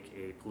to make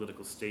a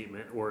political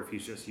statement or if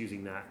he's just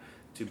using that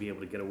to be able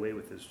to get away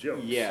with his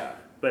jokes.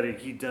 But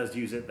he does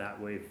use it that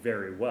way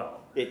very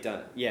well. It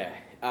does,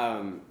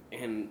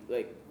 and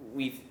like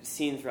we've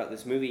seen throughout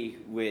this movie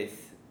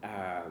with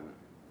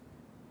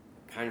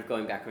kind of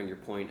going back on your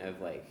point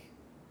of like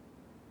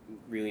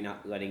really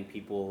not letting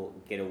people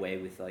get away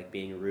with like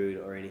being rude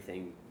or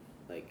anything,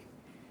 like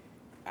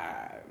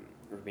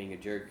or being a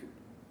jerk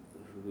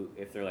who,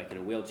 if they're like in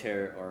a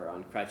wheelchair or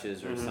on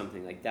crutches or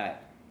something like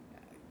that.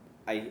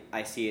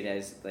 I see it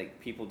as like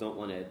people don't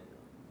want to,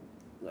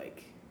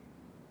 like,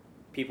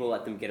 people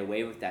let them get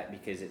away with that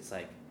because it's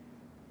like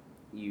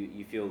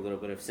you feel a little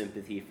bit of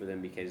sympathy for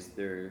them because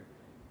they're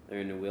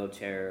in a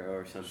wheelchair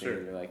or something.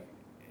 Sure. They're like,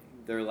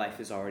 their life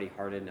is already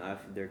hard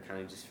enough. They're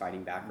kind of just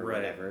fighting back or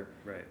whatever.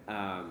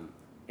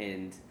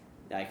 And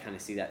I kind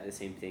of see that the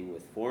same thing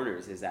with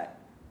foreigners is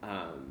that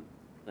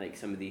like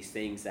some of these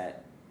things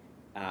that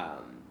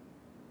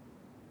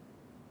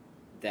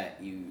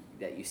that you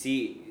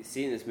see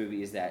in this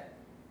movie is that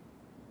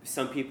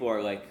some people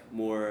are like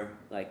more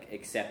like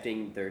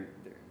accepting. They're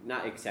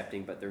not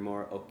accepting, but they're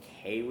more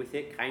okay with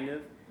it, kind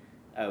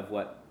of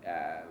what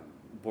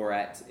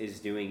Borat is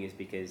doing is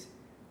because,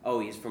 oh,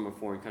 he's from a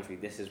foreign country.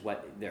 This is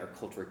what their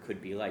culture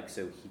could be like.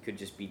 So he could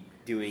just be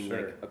doing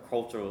like a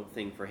cultural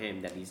thing for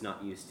him that he's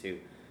not used to,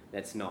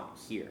 that's not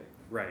here.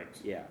 Right.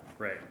 Yeah.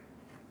 Right.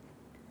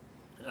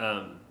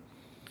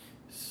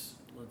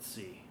 Let's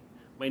see.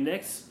 My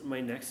next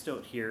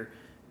note here.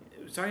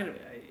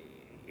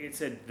 It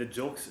said the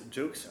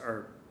jokes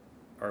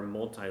are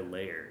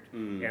multi-layered,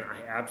 and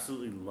I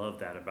absolutely love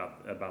that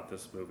about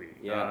this movie.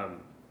 Yeah.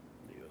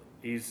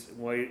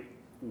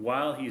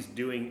 While he's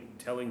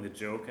telling the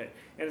joke, and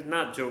it's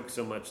not joke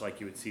so much like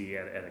you would see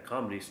at a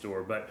comedy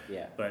store, but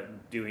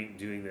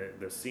doing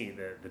the scene,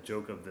 the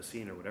joke of the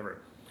scene or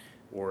whatever,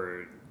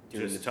 or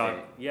doing just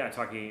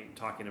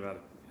talking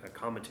about a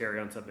commentary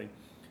on something.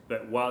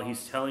 But while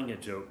he's telling a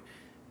joke,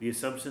 the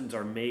assumptions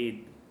are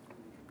made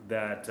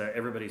that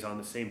everybody's on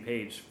the same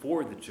page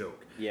for the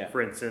joke. Yeah.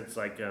 For instance,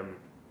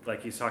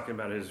 like he's talking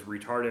about his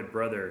retarded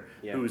brother,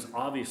 who's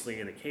obviously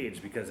in a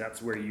cage because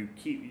that's where you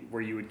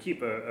would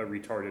keep a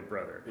retarded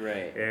brother.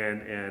 Right.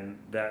 And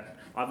that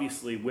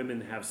obviously women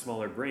have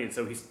smaller brains,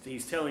 so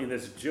he's telling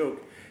this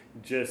joke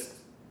just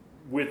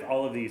with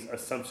all of these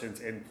assumptions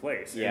in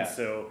place. Yeah.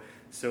 And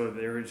so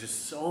there are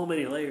just so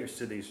many layers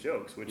to these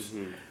jokes, which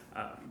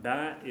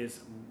that is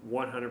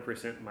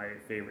 100% my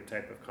favorite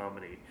type of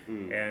comedy.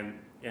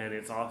 And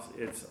it's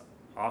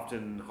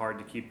often hard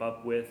to keep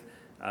up with.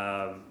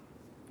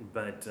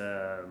 But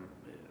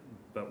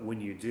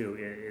when you do,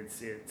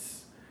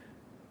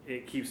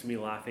 it keeps me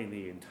laughing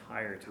the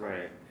entire time.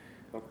 Right.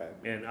 Okay.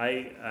 And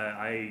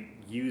I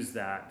use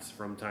that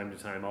from time to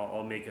time.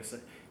 I'll make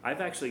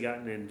I've actually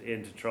gotten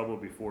into trouble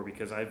before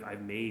because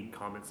I've made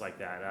comments like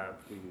that.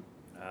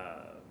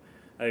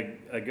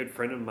 A good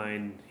friend of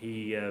mine,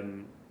 he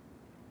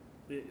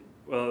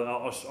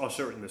I'll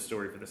shorten the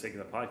story for the sake of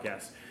the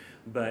podcast,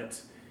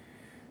 but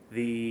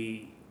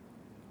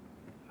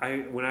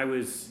when I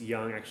was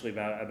young, actually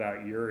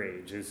about your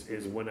age,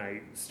 is when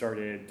I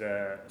started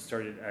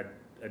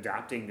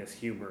adapting this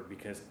humor,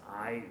 because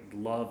I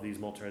love these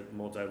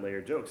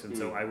multi-layered jokes, and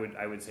so I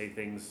would say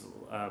things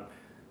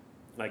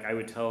like I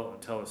would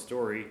tell a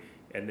story,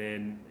 and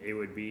then it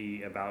would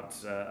be about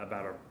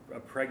a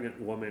pregnant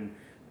woman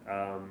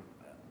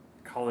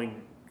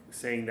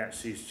saying that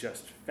she's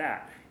just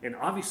fat, and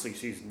obviously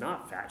she's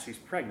not fat, she's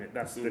pregnant.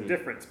 That's the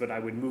difference. But I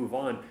would move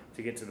on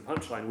to get to the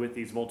punchline with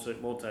these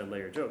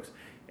multi-layered jokes,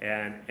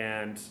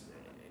 and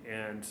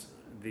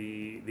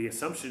the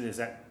assumption is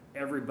that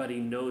everybody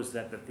knows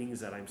that the things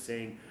that I'm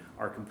saying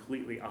are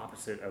completely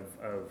opposite of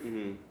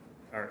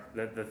or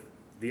that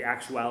the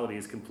actuality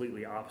is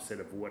completely opposite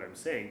of what I'm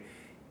saying.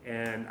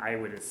 And I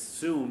would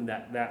assume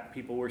that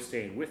people were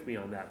staying with me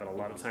on that, but a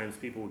lot of times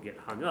people would get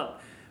hung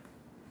up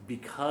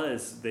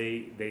because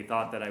they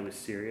thought that I was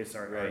serious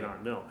or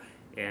not know.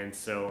 And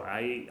so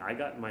I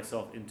got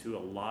myself into a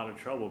lot of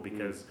trouble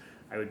because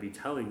I would be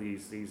telling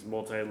these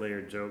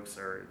multi-layered jokes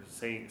or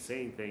saying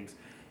things,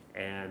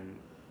 and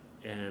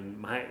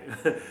my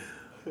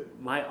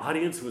my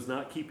audience was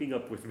not keeping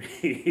up with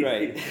me.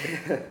 Right.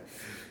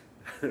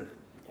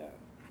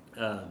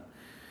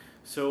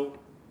 So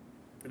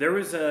there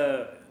was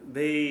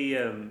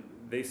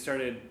they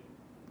started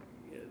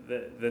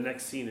the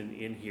next scene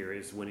in here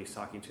is when he's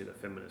talking to the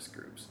feminist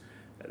groups,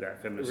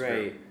 that feminist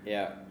group.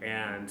 Yeah.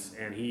 And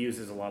he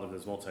uses a lot of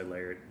those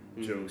multi-layered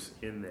jokes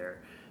in there.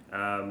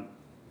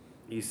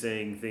 He's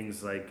saying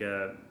things like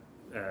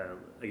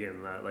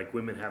like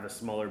women have a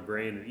smaller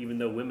brain, and even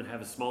though women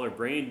have a smaller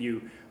brain,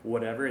 you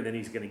whatever, and then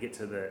he's going to get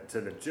to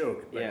the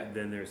joke, but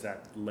then there's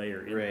that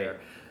layer in there.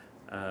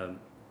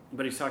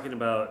 But he's talking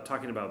about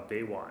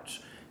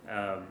Baywatch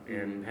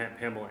and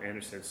Pamela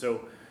Anderson.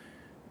 So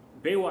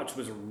Baywatch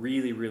was a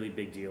really, really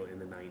big deal in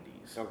the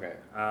 90s. Okay.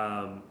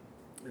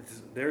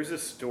 There's a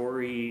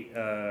story.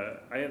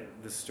 I have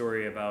this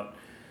story about.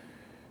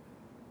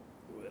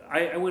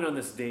 I went on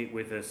this date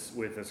with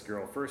this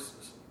girl,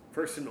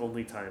 first and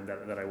only time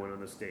that I went on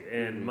this date,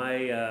 and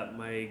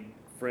my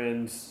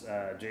friends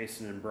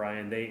Jason and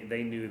Brian,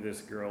 they knew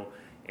this girl,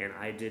 and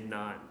I did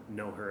not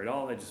know her at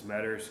all. I just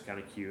met her. She's kind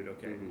of cute.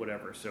 Okay,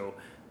 whatever. So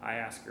I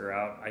ask her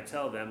out. I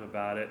tell them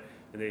about it,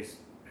 and they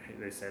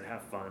said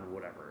have fun,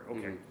 whatever.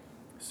 Okay.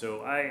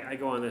 So I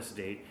go on this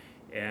date,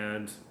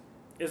 and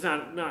it's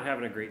not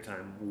having a great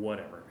time.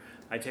 Whatever.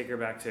 I take her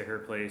back to her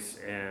place,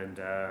 and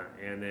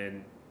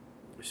then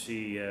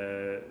she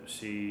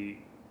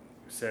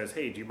says,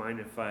 "Hey, do you mind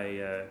if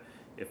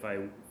I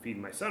feed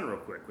my son real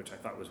quick?" Which I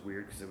thought was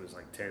weird because it was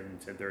like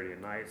 10:30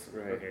 at night. So,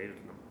 right. Okay,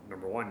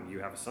 number one, you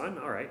have a son?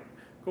 All right,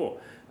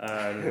 cool.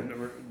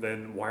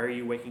 Then why are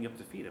you waking up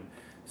to feed him?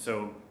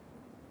 So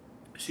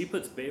she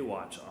puts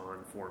Baywatch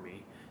on for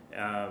me,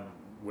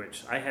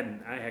 which I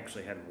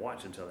actually hadn't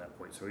watched until that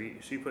point. So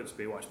she puts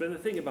Baywatch. But the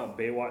thing about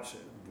Baywatch,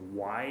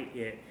 why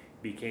it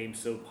became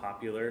so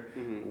popular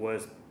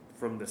was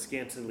from the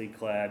scantily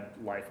clad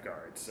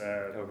lifeguards,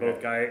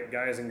 both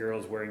guys and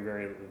girls wearing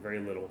very, very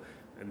little,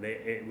 and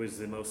it was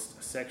the most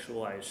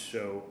sexualized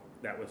show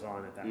that was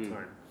on at that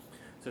time.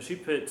 So she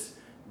puts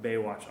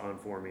Baywatch on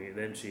for me.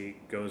 Then she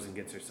goes and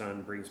gets her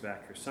son, brings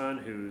back her son,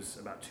 who's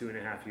about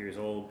 2.5 years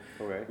old,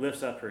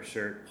 lifts up her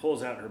shirt,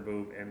 pulls out her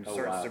boob, and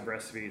starts to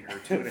breastfeed her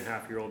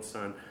 2.5-year-old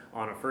son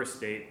on a first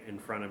date in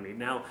front of me.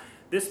 Now,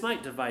 this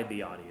might divide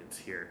the audience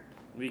here,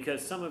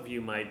 because some of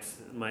you might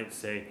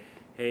say,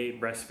 hey,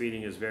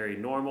 breastfeeding is very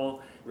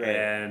normal,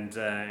 and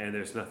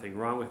there's nothing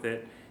wrong with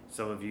it.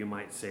 Some of you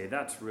might say,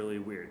 that's really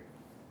weird.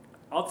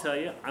 I'll tell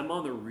you, I'm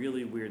on the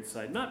really weird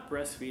side. Not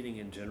breastfeeding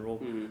in general,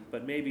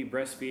 but maybe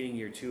breastfeeding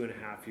your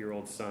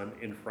 2.5-year-old son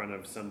in front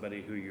of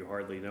somebody who you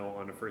hardly know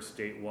on a first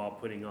date while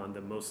putting on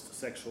the most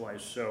sexualized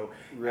show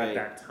at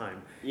that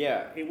time.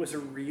 Yeah. It was a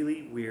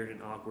really weird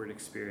and awkward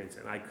experience,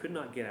 and I could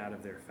not get out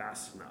of there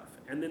fast enough.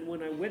 And then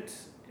when I went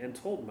and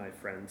told my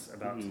friends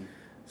about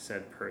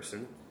said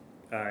person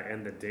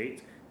and the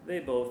date, they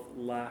both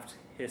laughed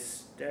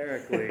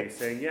hysterically,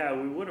 saying, yeah,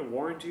 we would have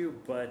warned you,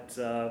 but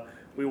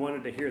we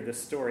wanted to hear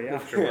this story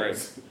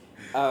afterwards.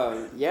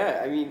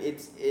 Yeah, I mean,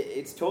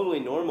 it's totally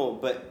normal,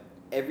 but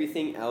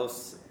everything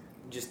else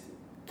just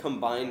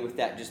combined with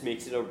that just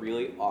makes it a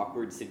really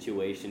awkward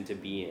situation to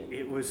be in.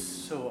 It was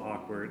so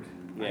awkward.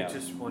 Yeah. I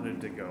just wanted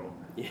to go.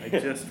 I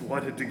just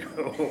wanted to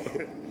go.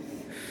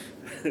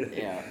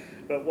 Yeah.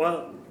 But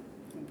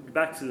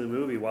back to the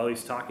movie, while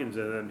he's talking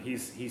to them,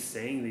 he's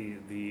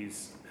saying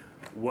these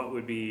what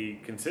would be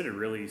considered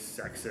really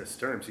sexist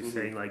terms. He's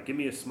saying, like, give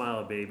me a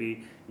smile,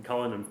 baby, and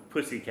calling them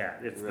pussycat.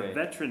 It's the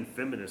veteran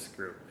feminist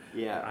group.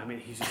 Yeah. I mean,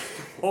 he's just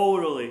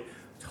totally,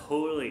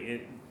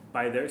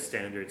 by their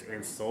standards,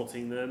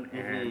 insulting them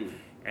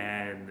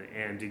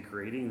and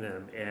degrading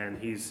them. And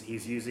he's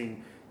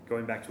using,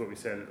 going back to what we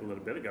said a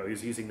little bit ago,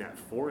 he's using that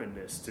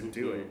foreignness to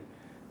do it.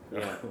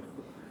 Yeah.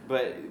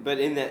 But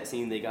in that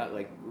scene, they got,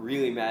 like,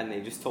 really mad and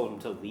they just told him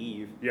to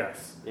leave.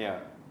 Yes.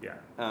 Yeah. Yeah.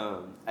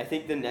 I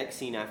think the next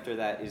scene after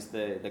that is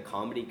the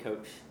comedy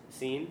coach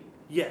scene.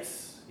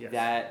 Yes.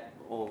 That,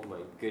 oh my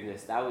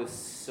goodness, that was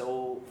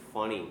so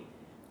funny.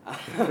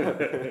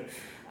 When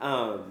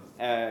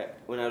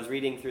I was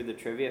reading through the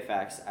trivia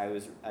facts,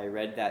 I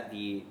read that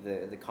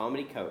the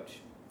comedy coach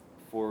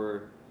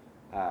for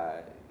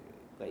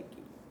like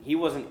he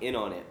wasn't in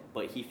on it,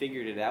 but he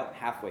figured it out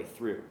halfway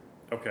through.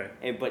 Okay.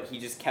 But he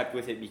just kept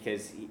with it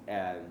because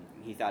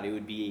he thought it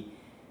would be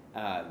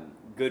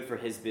good for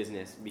his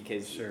business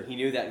because he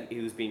knew that he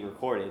was being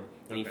recorded,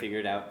 and he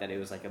figured out that it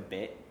was like a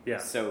bit. Yeah.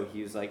 So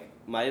he was like,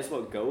 might as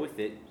well go with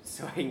it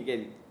so I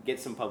can get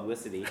some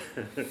publicity.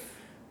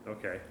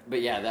 Okay.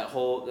 But yeah, that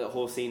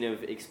whole scene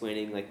of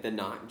explaining like the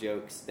knock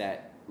jokes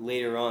that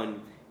later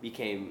on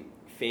became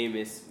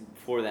famous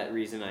for that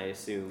reason, I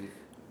assume.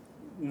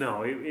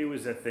 No, it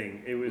was a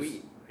thing. It was.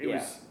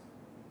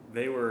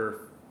 They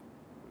were.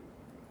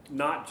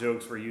 Not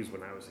jokes were used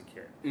when I was a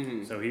kid.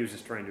 Mm-hmm. So he was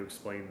just trying to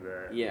explain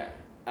the... Yeah.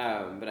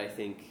 But I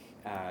think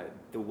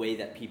the way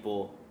that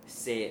people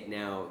say it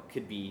now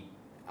could be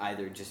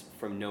either just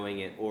from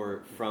knowing it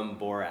or from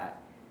Borat.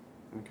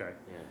 Okay.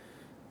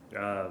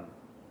 Yeah.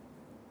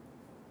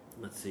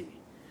 Let's see.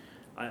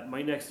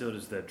 My next note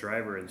is the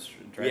driving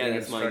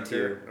instructor. Mine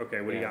too.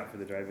 Okay, what do you got for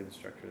the driving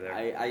instructor there?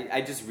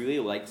 I just really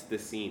liked the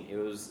scene. It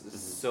was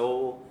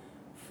so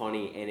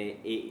funny, and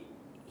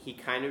he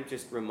kind of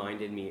just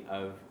reminded me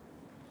of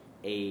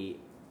a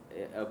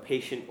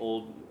patient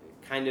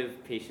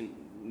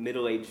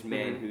middle-aged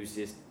man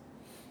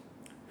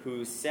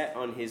who's set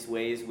on his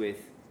ways with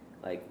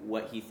like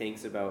what he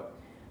thinks about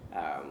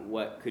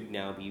what could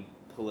now be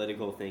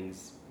political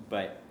things,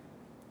 but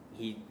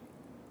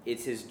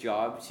it's his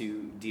job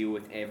to deal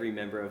with every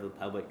member of the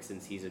public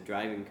since he's a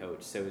driving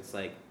coach. So it's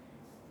like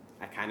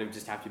I kind of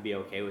just have to be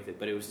okay with it.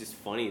 But it was just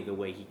funny the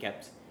way he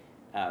kept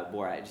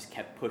Borat just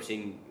kept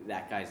pushing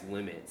that guy's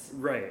limits.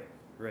 Right.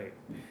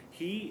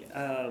 He,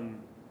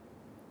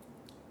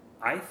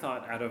 I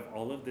thought out of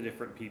all of the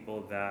different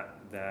people that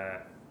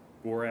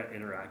Borat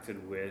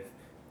interacted with,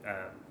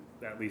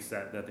 at least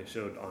that they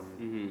showed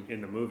on in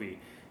the movie,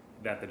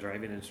 that the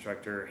driving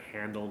instructor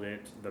handled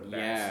it the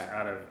best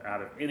out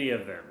of any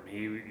of them.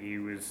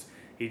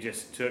 He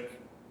just took,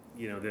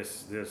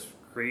 this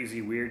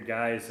crazy weird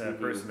guy's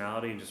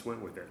personality and just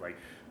went with it. Like,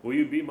 will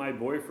you be my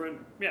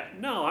boyfriend? Yeah,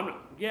 no, I'm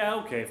not. Yeah,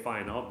 okay,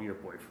 fine, I'll be your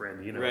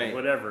boyfriend.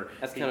 Whatever.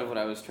 That's kind of what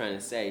I was trying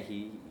to say.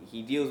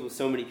 He deals with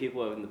so many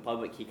people in the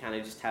public. He kind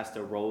of just has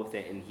to roll with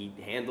it, and he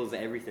handles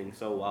everything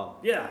so well.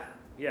 Yeah.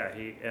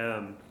 He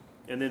and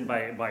then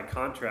by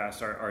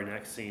contrast, our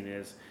next scene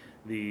is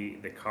the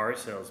car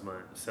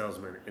salesman,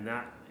 and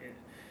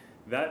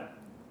that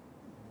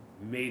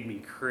made me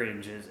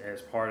cringe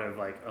as part of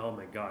like, oh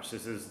my gosh,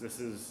 this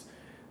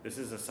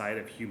is a side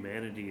of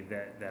humanity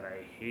that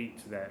I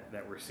hate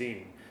that we're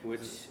seeing.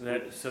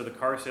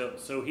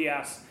 So he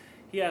asked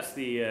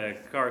the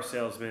car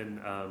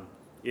salesman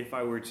if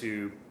I were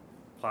to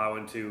plow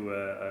into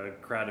a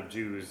crowd of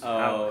Jews,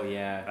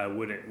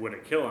 would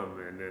it kill him?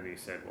 And then he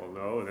said, well,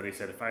 no. And then he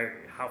said,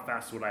 how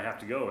fast would I have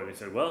to go? And he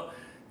said, well,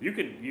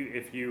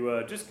 if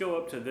you just go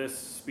up to this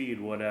speed,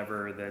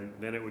 whatever,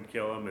 then it would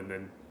kill him. And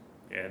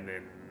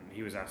then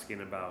he was asking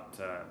about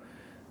the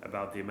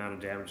amount of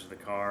damage to the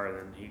car,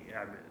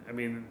 and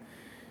then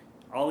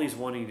all he's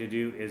wanting to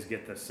do is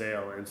get the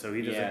sale, and so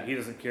he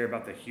doesn't care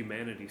about the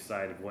humanity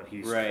side of what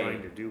he's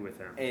trying to do with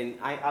him. And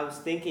I was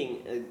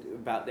thinking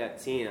about that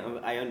scene.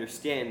 I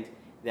understand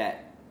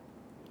that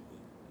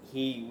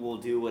he will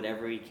do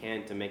whatever he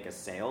can to make a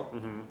sale,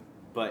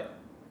 but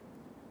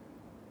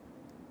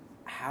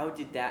how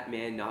did that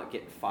man not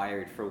get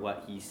fired for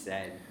what he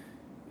said?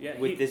 Yeah,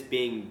 with this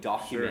being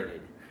documented. Sure.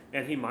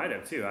 And he might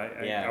have too.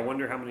 I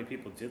wonder how many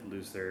people did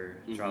lose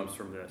their jobs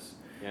from this.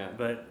 Yeah.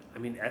 But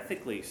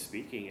ethically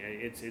speaking,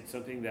 it's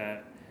something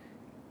that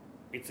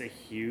it's a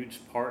huge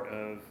part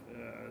of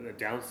the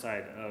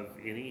downside of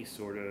any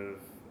sort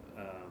of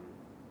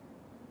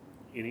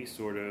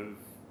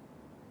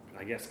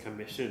I guess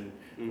commission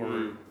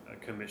or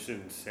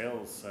commission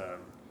sales.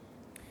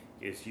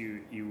 Is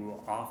you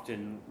will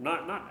often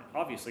not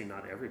obviously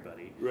not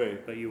everybody,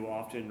 right? But you will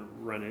often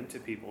run into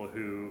people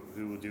who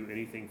will do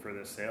anything for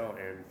the sale,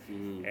 and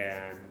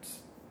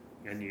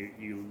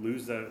you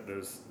lose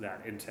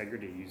that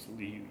integrity.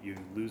 You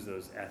lose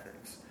those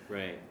ethics,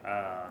 right?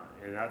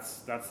 And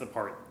that's the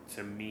part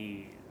to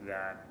me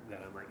that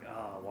I'm like,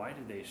 oh, why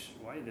did they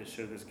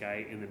show this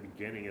guy in the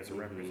beginning as a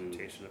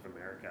representation of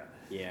America?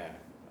 Yeah.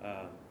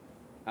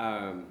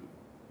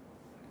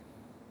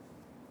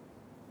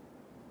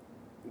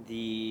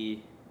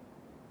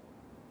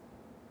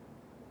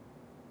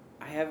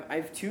 I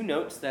have two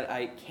notes that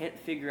I can't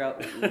figure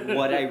out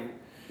what it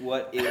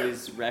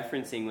was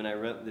referencing when I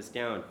wrote this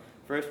down.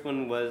 First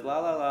one was la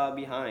la la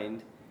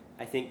behind.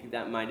 I think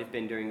that might have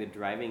been during the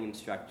driving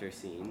instructor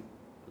scene.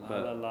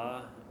 La la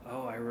la.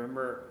 Oh, I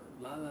remember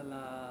la la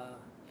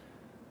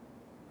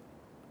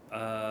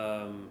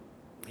la.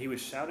 He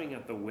was shouting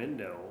at the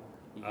window.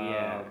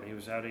 Yeah. He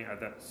was shouting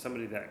at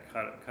somebody that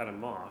cut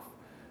him off.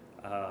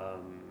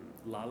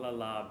 La la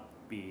la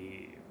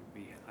be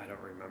I don't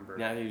remember.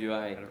 Neither do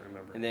I. I don't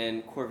remember. And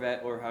then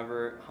Corvette or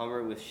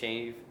Hummer with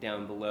shave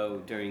down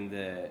below during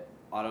the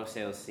auto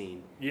sales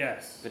scene.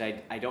 Yes. But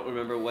I don't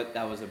remember what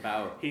that was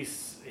about. He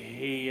said,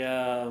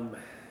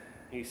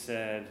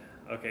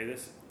 okay,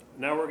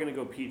 now we're gonna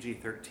go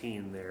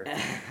PG-13 there,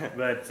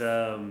 but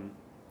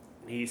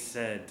he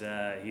said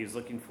he's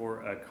looking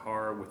for a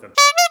car with a,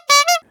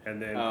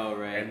 and then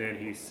and then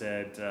he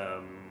said,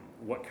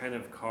 what kind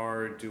of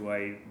car do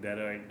I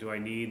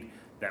need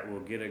that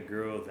will get a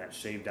girl that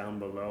shaved down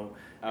below?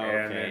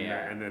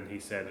 And then he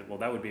said, well,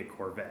 that would be a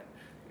Corvette.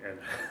 And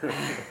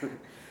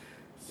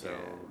so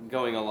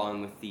going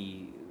along with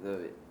the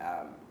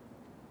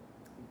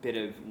bit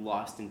of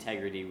lost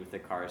integrity with the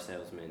car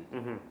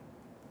salesman.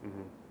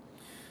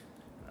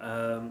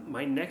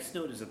 My next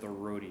note is at the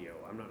rodeo.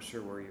 I'm not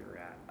sure where you're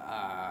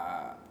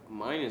at.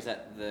 Mine is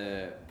at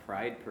the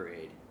Pride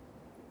Parade.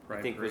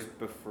 I think it was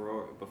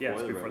before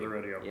the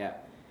rodeo. Yeah.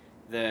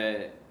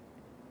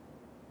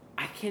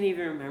 I can't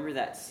even remember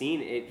that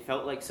scene. It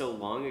felt like so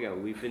long ago.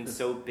 We've been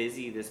so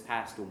busy this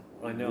past week.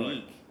 I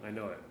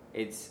know it.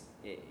 It's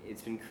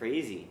been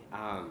crazy.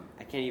 I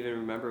can't even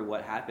remember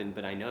what happened,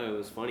 but I know it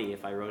was funny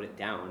if I wrote it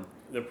down.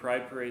 The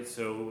Pride Parade.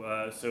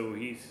 So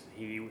he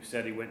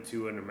said he went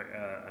to an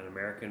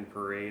American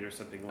parade or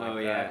something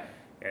like that,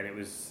 and it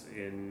was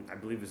I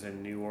believe it was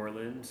in New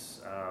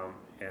Orleans,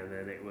 and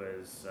then it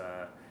was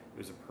a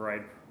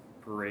Pride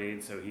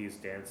Parade. So he's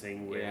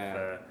dancing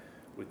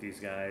with these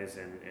guys,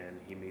 and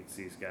he meets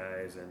these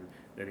guys, and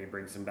then he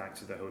brings them back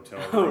to the hotel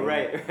room. Oh,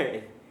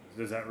 right.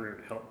 Does that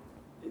help?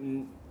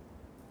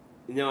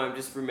 No, I'm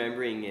just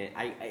remembering it.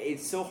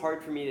 It's so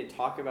hard for me to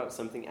talk about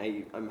something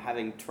I'm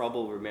having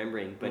trouble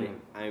remembering, but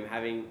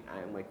I'm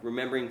like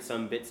remembering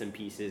some bits and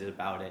pieces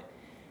about it,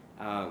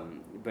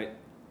 but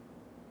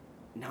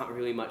not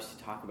really much to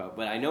talk about.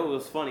 But I know it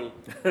was funny.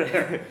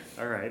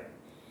 All right.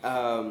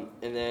 And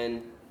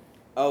then,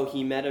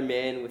 he met a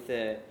man with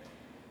a.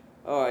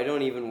 I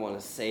don't even want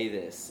to say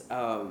this.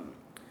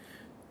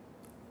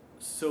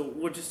 So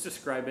we'll just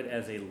describe it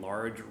as a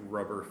large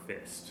rubber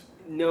fist.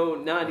 No,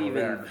 not even.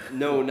 That.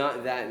 No,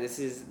 not that. This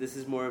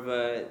is more of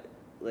a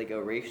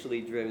racially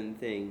driven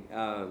thing.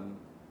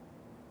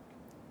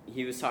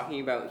 He was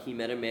talking about he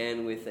met a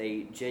man with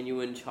a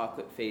genuine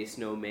chocolate face,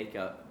 no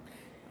makeup.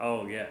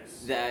 Oh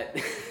yes. That.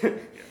 Yes.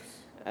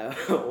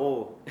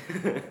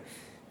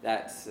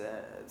 That's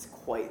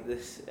quite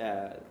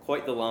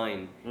the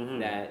line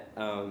that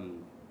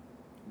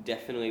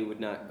definitely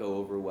would not go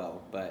over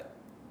well, but.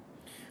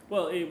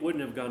 Well, it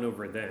wouldn't have gone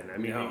over then. I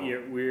mean,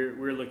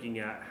 we're looking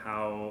at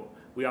how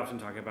we often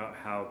talk about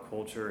how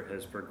culture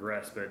has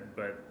progressed,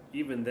 but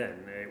even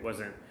then, it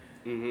wasn't.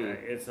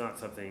 It's not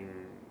something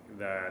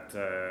that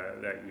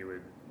you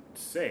would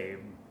say.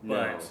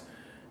 But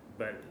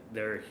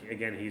there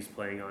again, he's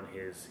playing on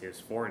his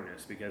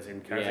foreignness, because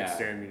in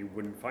Kazakhstan you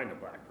wouldn't find a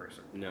black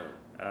person. No.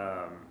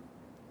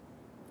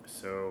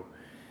 So.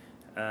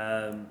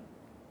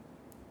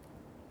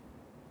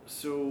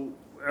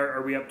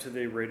 Are we up to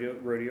the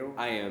rodeo?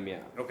 I am,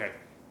 yeah. Okay.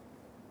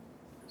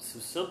 So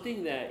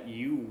something that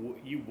you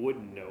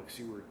wouldn't know, because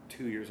you were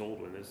 2 years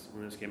old when this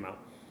came out,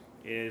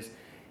 is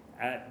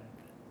at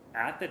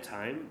the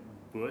time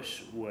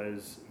Bush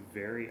was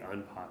very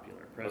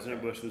unpopular.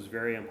 President Bush was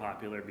very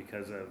unpopular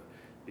because of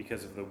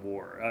the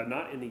war.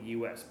 Not in the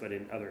U.S., but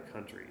in other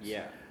countries.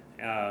 Yeah.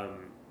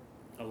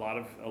 A lot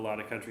of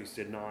countries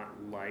did not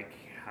like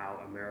how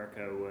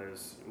America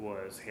was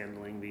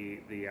handling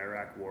the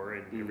Iraq War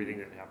and everything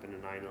that happened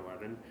in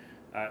 9/11.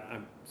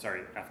 I'm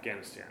sorry,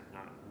 Afghanistan,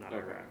 not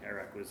Iraq.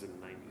 Iraq was in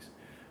the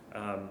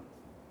 90s.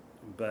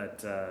 But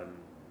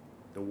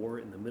the war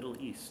in the Middle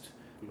East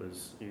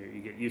was,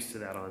 you get used to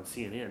that on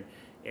CNN,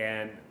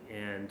 and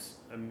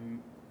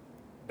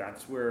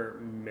that's where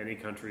many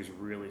countries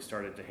really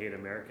started to hate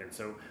Americans.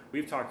 So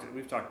we've talked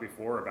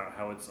before about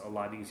how it's a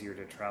lot easier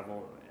to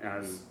travel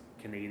as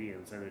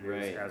Canadians than it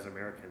is as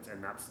Americans,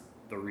 and that's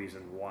the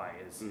reason why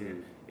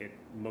it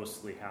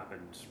mostly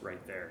happened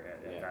right there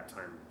at that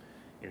time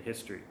in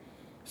history.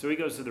 So he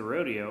goes to the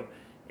rodeo,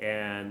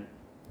 and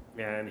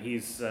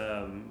he's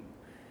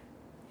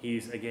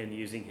again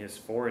using his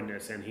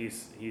foreignness, and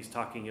he's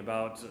talking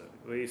about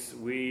we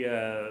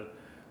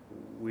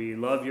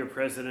love your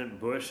President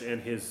Bush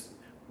and his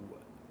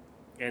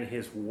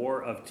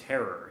war of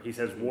terror. He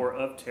says war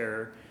of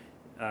terror.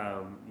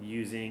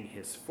 Using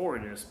his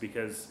foreignness,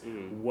 because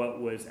what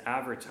was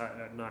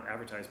not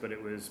advertised, but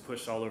it was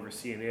pushed all over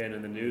CNN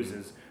and the news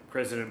is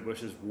President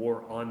Bush's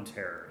war on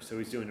terror. So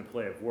he's doing a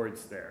play of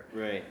words there.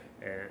 Right.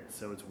 And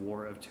so it's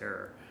war of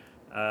terror.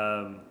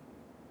 And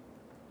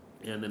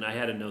then I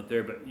had a note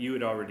there, but you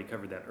had already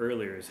covered that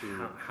earlier, is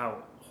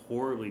how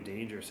horribly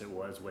dangerous it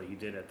was what he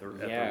did at the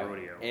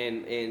rodeo.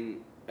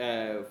 And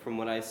from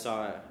what I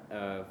saw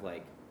of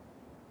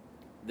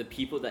the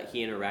people that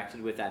he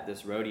interacted with at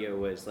this rodeo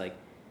was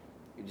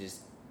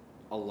just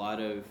a lot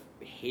of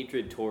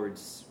hatred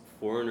towards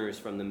foreigners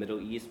from the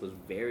Middle East was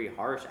very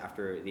harsh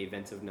after the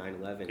events of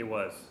 9/11. It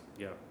was,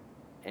 yeah.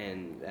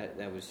 And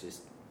that was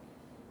just...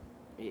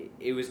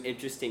 It was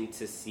interesting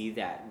to see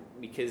that,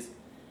 because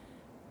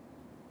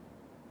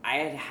I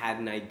had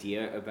an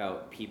idea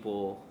about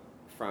people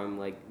from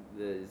like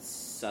the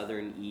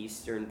southern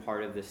eastern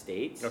part of the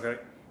states. Okay.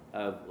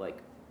 Of like,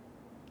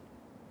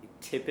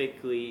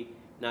 typically,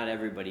 not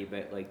everybody,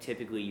 but like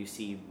typically you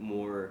see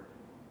more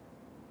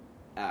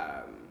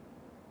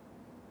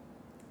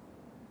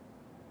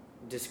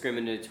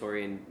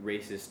discriminatory and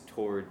racist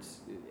towards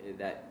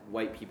that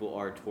white people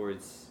are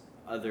towards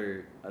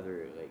other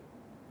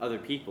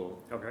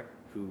people. Okay.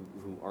 Who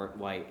aren't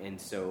white, and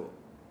so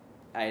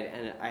I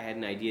had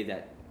an idea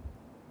that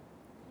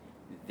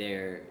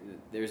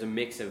there's a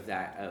mix of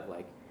that, of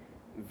like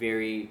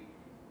very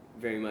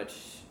very much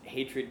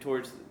hatred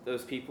towards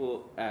those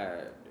people,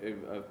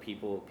 of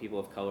people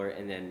of color,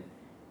 and then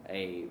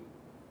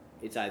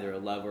it's either a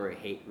love or a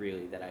hate,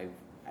 really, that I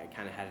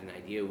kind of had an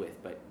idea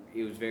with. But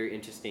it was very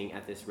interesting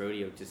at this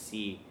rodeo to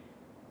see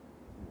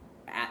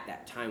at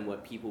that time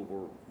what people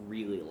were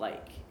really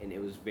like, and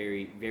it was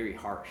very very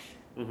harsh.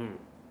 Mm-hmm.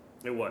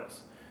 It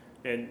was.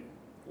 And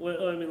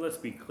well, I mean, let's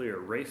be clear,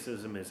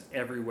 racism is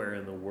everywhere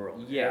in the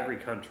world. Yeah. Every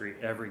country,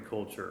 every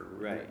culture,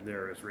 right.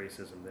 There is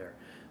racism there.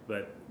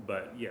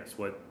 But yes,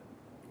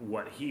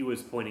 what he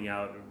was pointing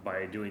out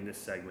by doing this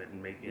segment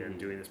and and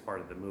doing this part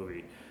of the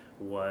movie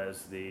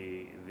was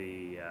the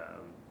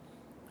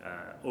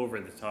over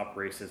the top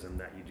racism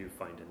that you do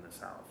find in the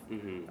South.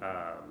 Mm-hmm.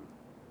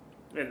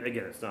 And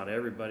again, it's not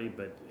everybody,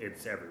 but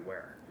it's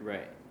everywhere.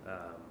 Right.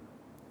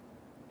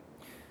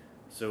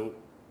 So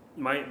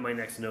my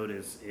next note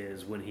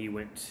is when he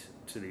went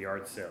to the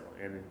yard sale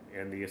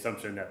and the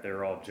assumption that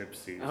they're all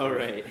gypsies. Oh,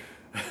 right.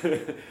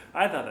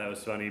 I thought that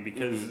was funny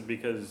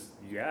because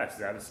yes,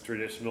 that is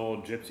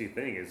traditional gypsy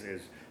thing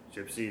is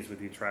gypsies with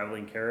these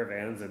traveling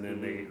caravans, and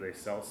then they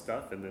sell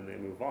stuff and then they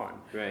move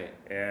on. Right.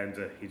 And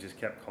he just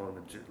kept calling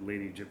the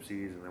lady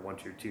gypsies and I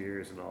want your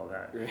tears and all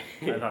that. Right.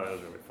 I thought that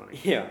was really funny.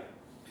 Yeah.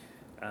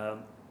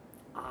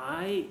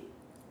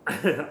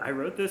 I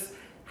wrote this.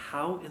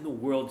 How in the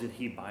world did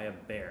he buy a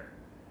bear?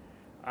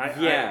 I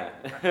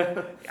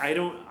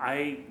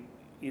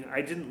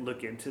didn't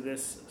look into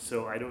this,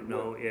 so I don't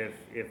know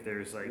if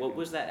there's like. What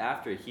was that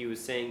after? He was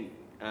saying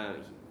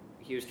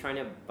he was trying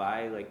to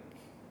buy like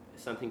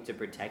something to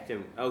protect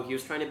him. Oh, he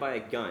was trying to buy a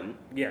gun.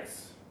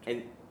 Yes.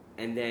 And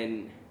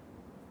then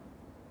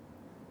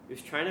he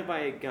was trying to buy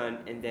a gun,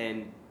 and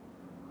then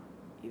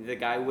the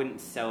guy wouldn't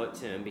sell it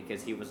to him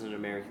because he was an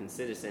American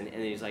citizen. And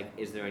then he's like,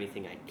 "Is there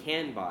anything I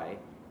can buy?"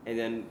 And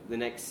then the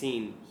next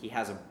scene, he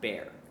has a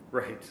bear.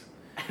 Right.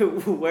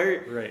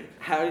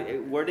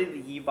 Where did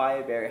he buy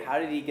a bear? How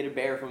did he get a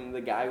bear from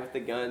the guy with the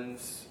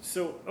guns?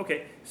 So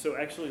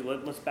actually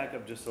let's back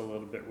up just a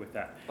little bit with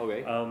that.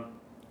 Okay.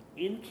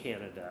 In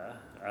Canada,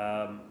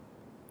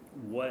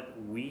 what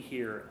we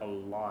hear a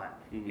lot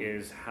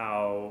is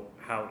how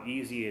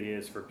easy it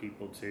is for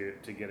people to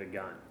get a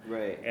gun.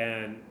 Right.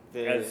 And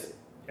as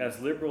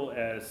liberal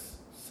as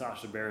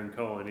Sacha Baron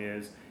Cohen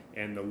is,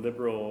 and the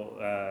liberal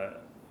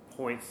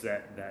points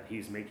that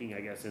he's making,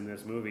 I guess, in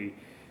this movie,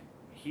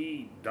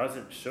 he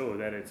doesn't show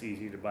that it's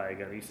easy to buy a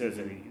gun. He says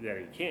that he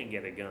can't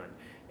get a gun,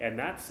 and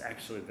that's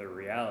actually the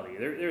reality.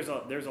 There's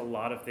a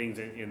lot of things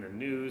in the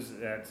news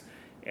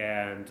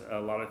and a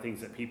lot of things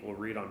that people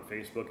read on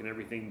Facebook and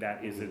everything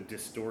that is a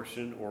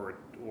distortion or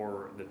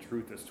the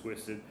truth is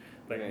twisted.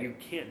 But you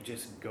can't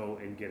just go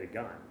and get a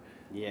gun.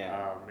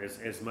 Yeah.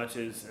 As much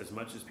as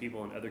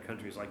people in other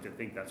countries like to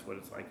think that's what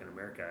it's like in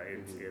America,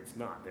 it's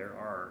not. There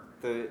are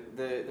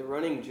the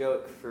running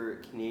joke for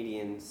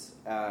Canadians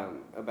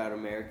about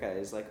America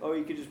is like, oh,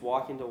 you could just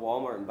walk into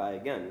Walmart and buy a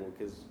gun. Well,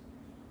 because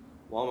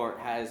Walmart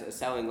has a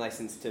selling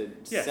license to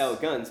sell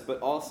guns, but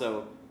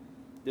also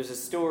there's a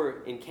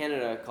store in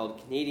Canada called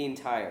Canadian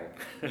Tire.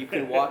 You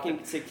can walk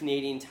into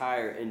Canadian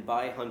Tire and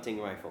buy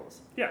hunting rifles.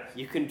 Yeah.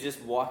 You can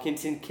just walk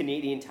into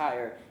Canadian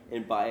Tire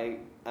and buy a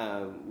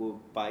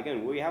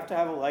gun. Well, you have to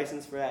have a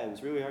license for that, and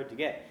it's really hard to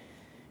get.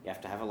 You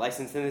have to have a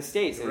license in the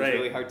States, and it's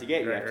really hard to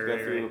get. You have to go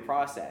through a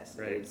process.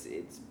 Right.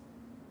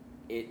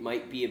 It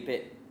might be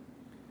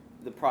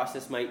the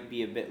process might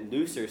be a bit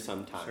looser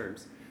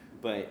sometimes,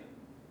 but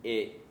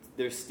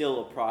there's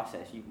still a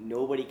process.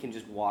 Nobody can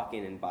just walk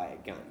in and buy a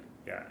gun.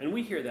 Yeah, and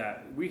we hear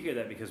that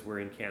because we're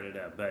in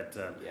Canada, but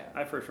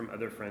I've heard from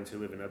other friends who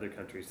live in other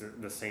countries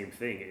the same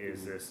thing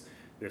is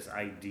this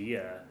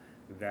idea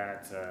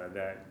that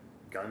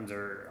guns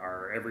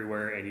are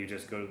everywhere, and you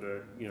just go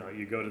to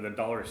the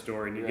dollar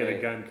store and you get a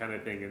gun kind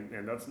of thing,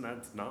 and that's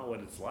not what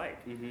it's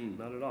like,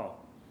 not at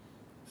all.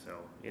 So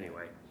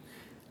anyway,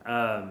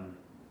 and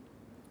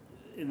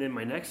then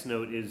my next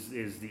note is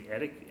the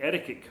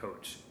etiquette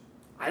coach.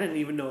 I didn't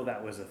even know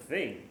that was a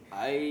thing.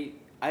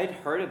 I'd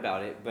heard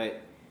about it,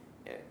 but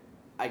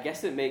I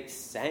guess it makes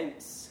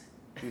sense.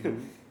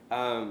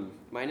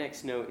 My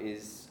next note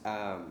is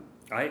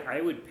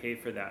I would pay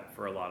for that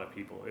for a lot of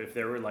people. If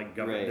there were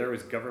there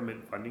was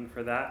government funding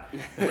for that,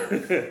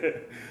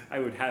 I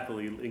would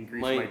happily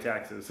increase my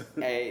taxes.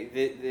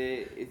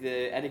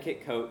 The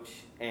etiquette coach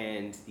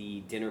and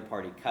the dinner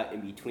party cut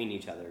in between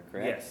each other,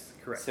 correct? Yes,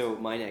 correct. So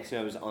my next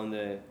note is on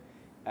the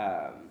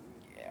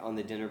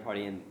dinner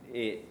party, and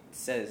it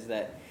says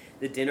that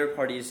the dinner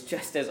party is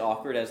just as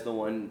awkward as the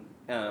one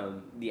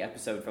the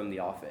episode from The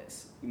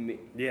Office.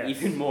 Yes.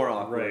 Even more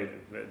awkward.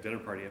 Right, the dinner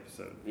party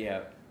episode.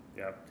 Yeah.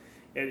 Yeah.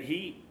 And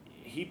he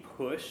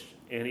pushed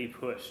and he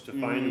pushed to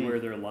find where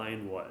their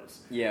line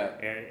was. Yeah.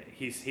 And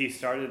he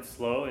started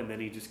slow, and then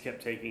he just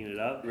kept taking it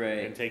up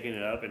and taking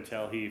it up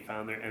until he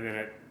found there.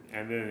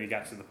 And then he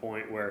got to the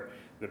point where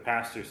the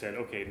pastor said,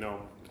 "Okay,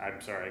 no,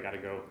 I'm sorry, I got to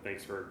go.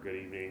 Thanks for a good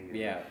evening."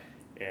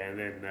 And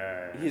then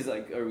he's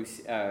like,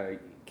 "Can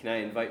I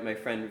invite my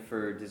friend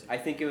for?" I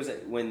think it was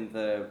when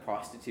the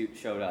prostitute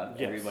showed up.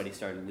 Yes. Everybody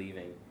started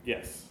leaving.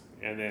 Yes.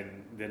 And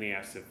then he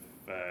asked if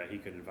he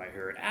could invite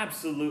her.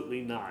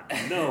 Absolutely not.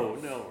 No.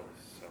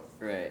 So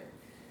right.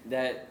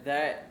 That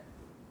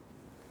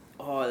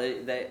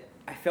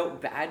I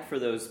felt bad for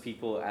those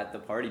people at the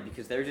party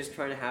because they were just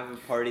trying to have a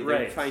party. They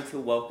were trying to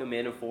welcome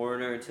in a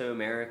foreigner to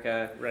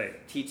America.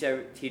 Right. Teach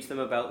them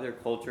about their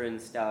culture and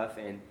stuff,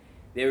 and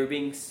they were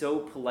being so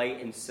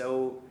polite and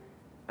so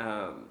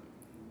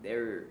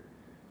they're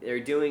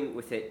doing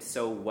with it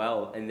so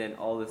well, and then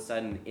all of a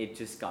sudden it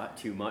just got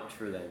too much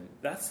for them.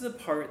 That's the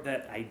part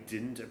that I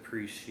didn't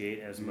appreciate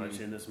as much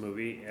in this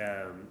movie.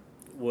 I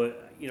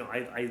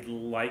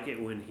like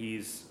it when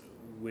he's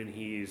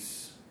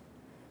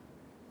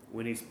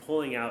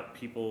pulling out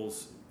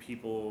people's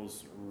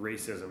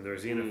racism, their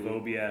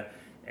xenophobia,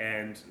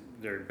 and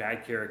their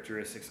bad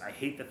characteristics. I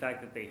hate the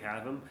fact that they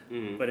have them,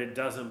 but it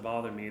doesn't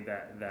bother me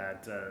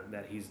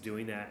that he's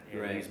doing that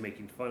and he's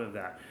making fun of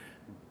that.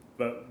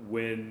 But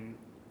when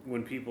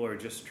people are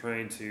just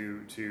trying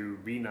to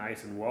be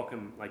nice and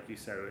welcome, like you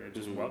said,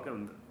 just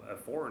welcome a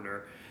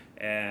foreigner,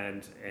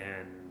 and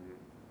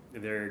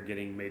they're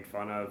getting made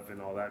fun of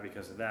and all that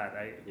because of that.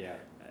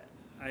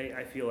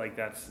 I feel like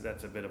that's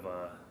a bit of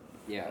a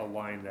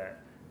line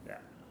that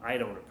I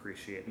don't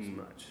appreciate as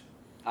much.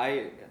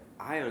 I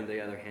on the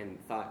other hand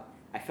thought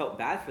I felt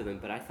bad for them,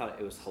 but I thought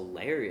it was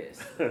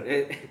hilarious.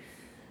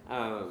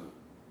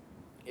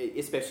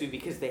 Especially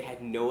because they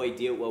had no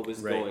idea what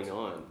was going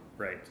on.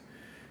 Right.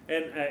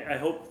 And I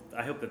hope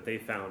that they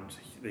found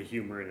the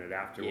humor in it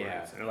afterwards.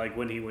 Yeah. And like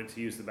when he went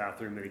to use the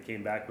bathroom, and he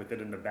came back with it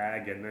in the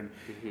bag, and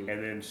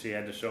then she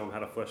had to show him how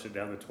to flush it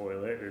down the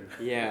toilet.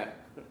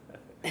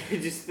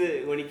 And just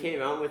when he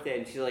came out with it,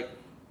 and she's like,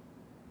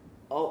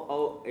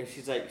 oh, and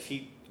she's like,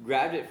 she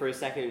grabbed it for a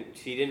second,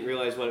 she didn't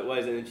realize what it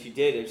was, and then she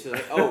did, and she's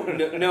like, oh,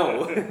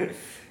 no.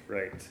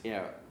 Right.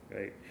 Yeah.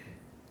 Right.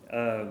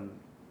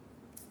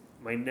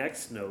 My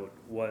next note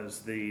was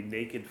the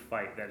naked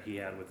fight that he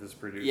had with his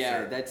producer.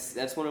 Yeah,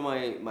 that's one of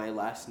my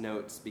last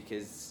notes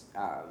because,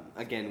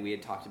 again, we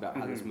had talked about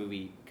how this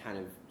movie kind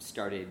of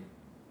started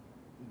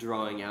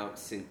drawing out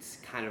since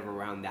kind of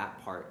around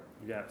that part.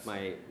 Yes.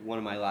 One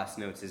of my last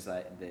notes is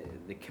that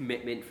the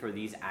commitment for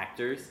these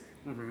actors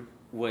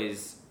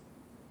was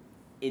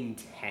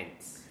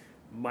intense.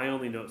 My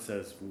only note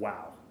says,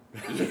 wow.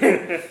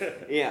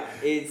 Yeah,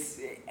 it's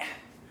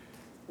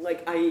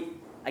like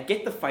I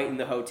get the fight in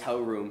the hotel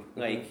room.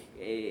 Like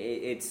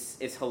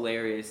it's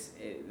hilarious.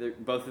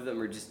 Both of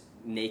them are just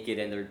naked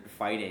and they're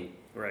fighting.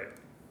 Right.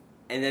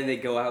 And then they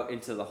go out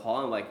into the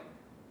hall. I'm like,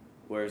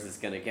 where is this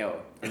gonna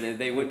go? And then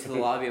they went to the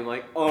lobby. I'm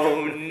like,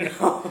 oh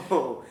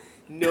no,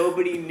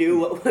 nobody knew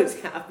what was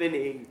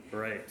happening.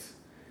 Right.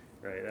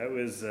 That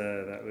was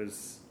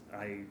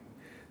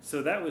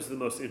So that was the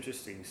most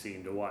interesting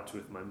scene to watch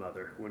with my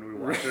mother when we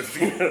watched this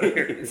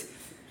together.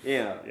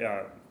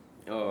 Yeah.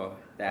 Oh,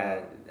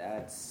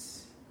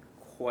 that's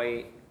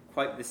quite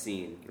the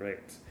scene.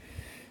 Right.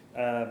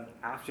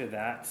 After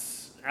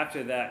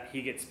that,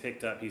 he gets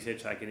picked up. He's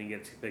hitchhiking and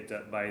gets picked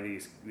up by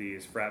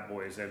these frat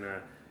boys in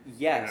an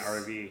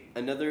RV.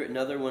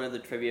 Another one of the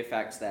trivia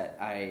facts that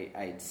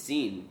I'd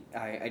seen.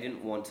 I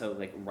didn't want to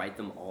like write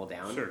them all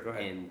down. Sure, go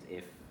ahead. And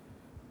if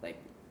like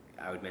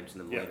I would mention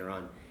them later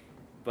on,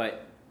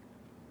 but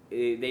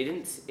it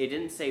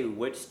didn't say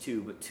which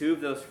two, but two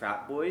of those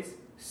frat boys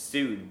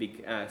sued.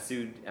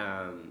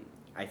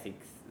 I think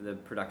the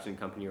production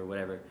company or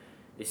whatever.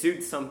 They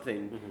sued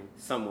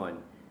someone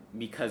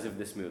because of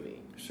this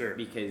movie. Sure.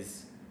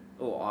 Because,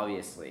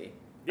 obviously.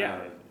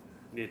 Yeah.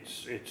 It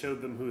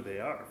showed them who they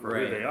are,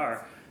 who they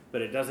are,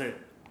 but it doesn't.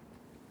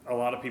 A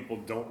lot of people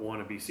don't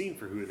want to be seen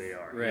for who they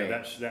are. Right. You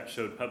know, that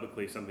showed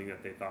publicly something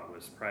that they thought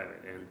was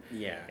private,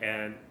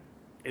 and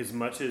as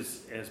much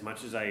as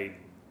I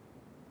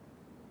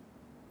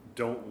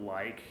don't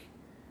like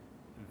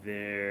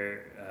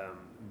their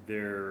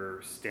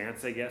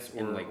stance, I guess,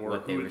 or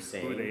what who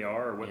they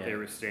are or what they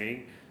were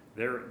saying,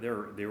 they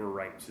were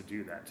right to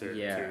do that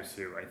to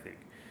sue, I think,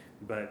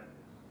 but.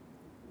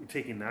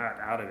 Taking that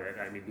out of it,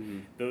 I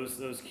mean,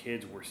 those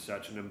kids were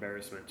such an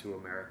embarrassment to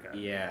America.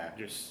 Yeah.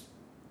 Just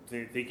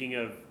thinking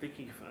of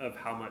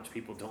how much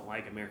people don't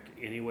like America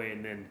anyway,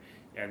 and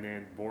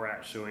then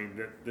Borat showing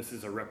that this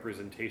is a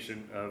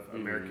representation of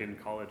American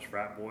college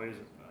frat boys.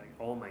 Like,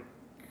 oh my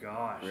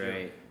gosh,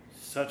 right?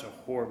 Such a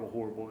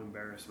horrible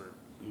embarrassment.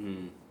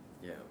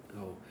 Yeah.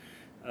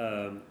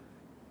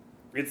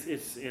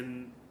 It's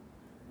in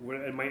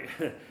my.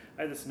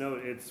 I just know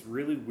it's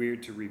really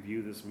weird to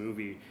review this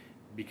movie.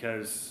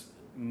 Because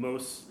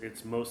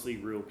it's mostly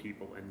real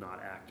people and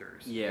not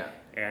actors. Yeah.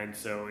 And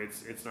so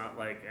it's not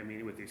like, I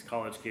mean, with these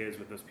college kids,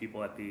 with those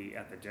people at the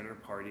dinner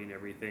party and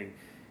everything,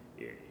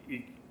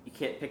 you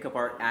can't pick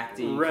apart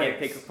acting, right. You can't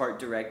pick apart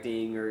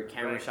directing or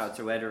camera right. shots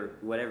or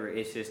whatever.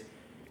 It's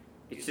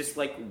just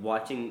like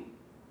watching,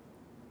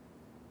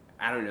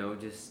 I don't know,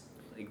 just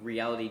like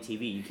reality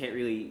TV. You can't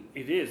really.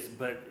 It is,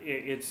 but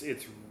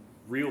it's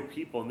real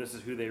people, and this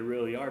is who they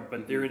really are.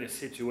 But they're in a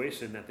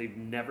situation that they've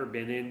never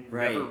been in,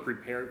 right. never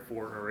prepared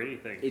for, or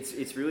anything.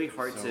 It's really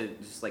hard to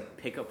just like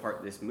pick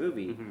apart this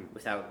movie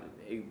without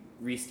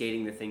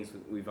restating the things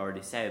we've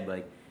already said.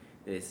 Like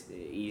this,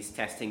 he's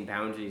testing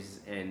boundaries,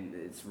 and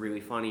it's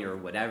really funny or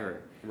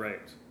whatever. Right.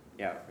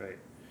 Yeah. Right.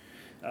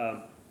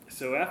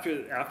 So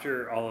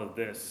after all of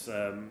this,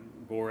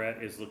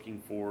 Borat is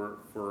looking for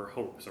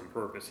hope, some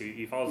purpose.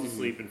 He falls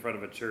asleep in front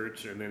of a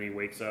church, and then he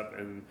wakes up,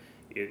 and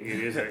it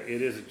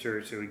is a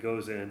church. So he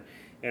goes in,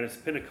 and it's a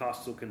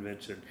Pentecostal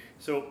convention.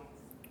 So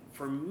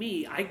for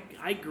me,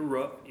 I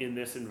grew up in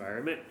this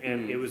environment,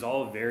 and it was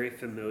all very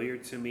familiar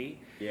to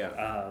me.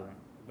 Yeah.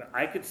 But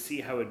I could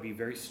see how it'd be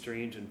very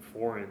strange and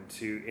foreign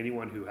to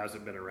anyone who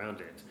hasn't been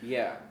around it.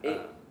 Yeah.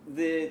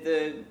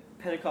 The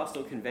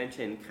Pentecostal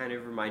convention kind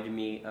of reminded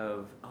me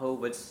of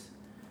what's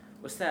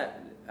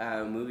that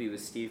movie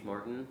with Steve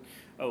Martin?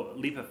 Oh,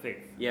 Leap of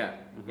Faith. Yeah,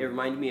 it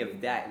reminded me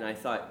of that, and I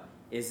thought,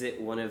 is it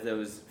one of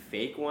those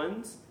fake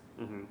ones?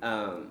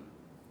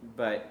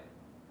 But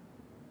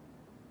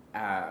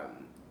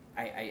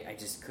I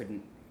just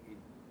couldn't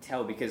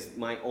tell because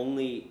my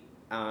only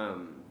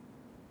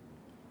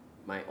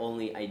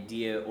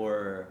idea,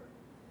 or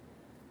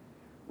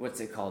what's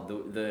it called,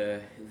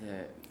 the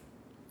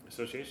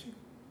Association?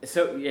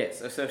 So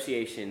yes,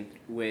 association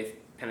with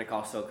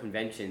Pentecostal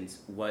conventions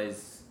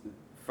was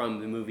from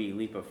the movie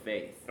Leap of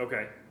Faith.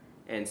 Okay.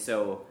 And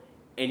so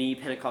any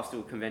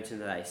Pentecostal convention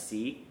that I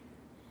see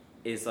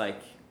is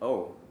like,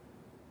 oh,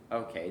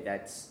 okay,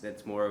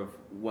 that's more of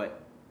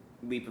what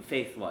Leap of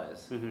Faith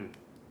was. Mm-hmm.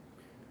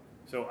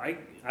 So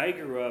I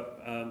grew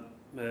up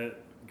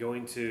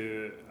going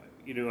to,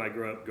 I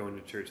grew up going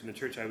to church, and the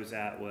church I was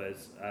at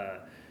was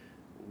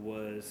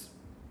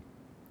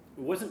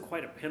it wasn't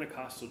quite a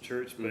Pentecostal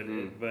church, but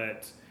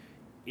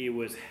it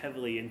was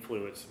heavily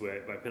influenced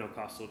by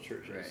Pentecostal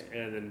churches. Right.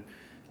 And then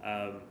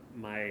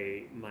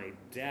my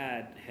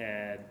dad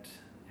had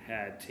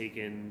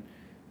taken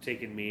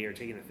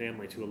the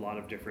family to a lot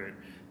of different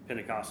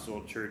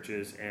Pentecostal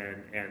churches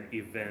and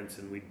events,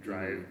 and we'd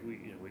drive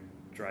we'd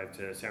drive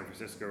to San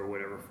Francisco or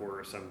whatever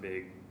for some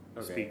big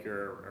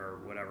speaker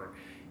or whatever.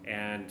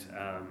 And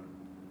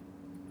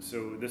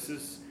so this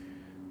is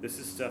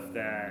stuff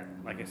that,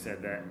 like I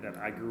said, that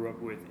I grew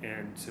up with,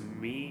 and to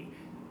me,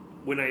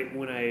 when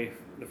I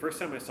the first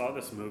time I saw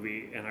this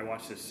movie and I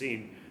watched this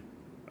scene,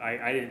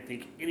 I didn't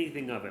think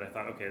anything of it. I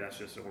thought, okay, that's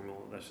just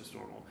normal.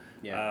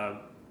 Yeah.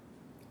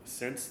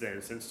 Since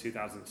then, since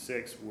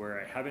 2006, where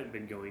I haven't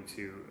been going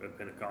to a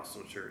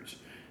Pentecostal church,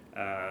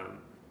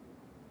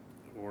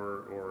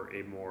 or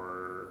a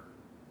more,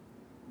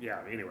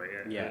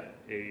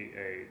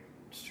 a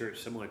church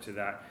similar to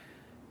that.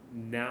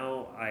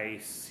 Now I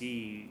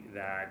see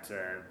that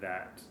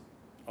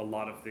a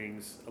lot of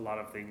things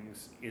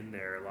in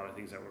there, a lot of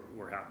things that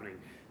were happening.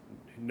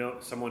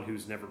 Someone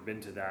who's never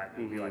been to that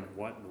would be like,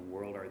 what in the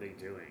world are they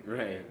doing?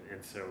 Right.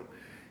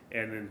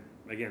 And then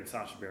again,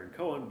 Sacha Baron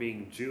Cohen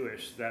being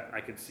Jewish, that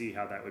I could see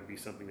how that would be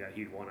something that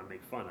he'd want to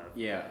make fun of.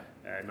 Yeah.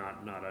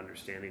 Not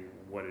understanding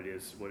what it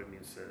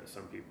means to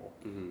some people.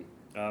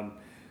 Mm-hmm.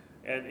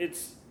 And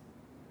it's,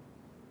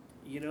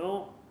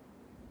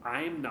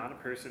 I'm not a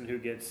person who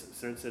gets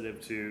sensitive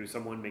to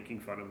someone making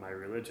fun of my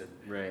religion.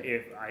 Right.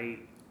 If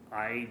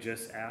I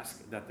just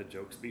ask that the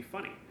jokes be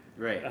funny.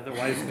 Right.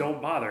 Otherwise,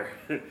 don't bother.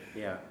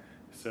 Yeah.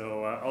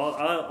 So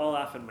I'll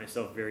laugh at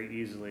myself very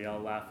easily. I'll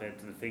laugh at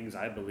the things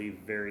I believe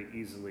very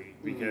easily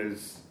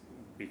because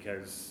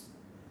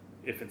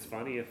if it's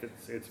funny,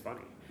 it's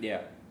funny.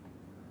 Yeah.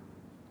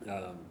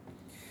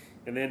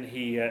 And then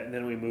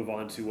then we move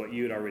on to what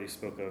you had already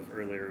spoke of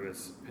earlier,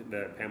 was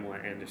the Pamela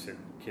Anderson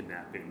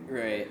kidnapping.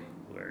 Right.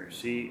 Where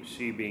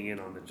she being in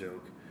on the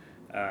joke,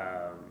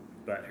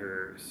 but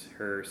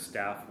her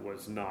staff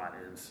was not,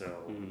 and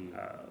so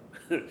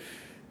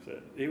so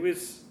it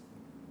was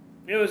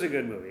a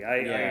good movie.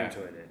 I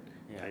enjoyed it.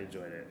 Yeah. I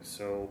enjoyed it.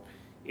 So,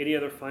 any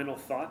other final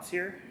thoughts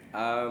here?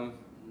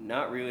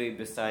 Not really.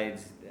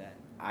 Besides that,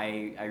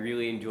 I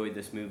really enjoyed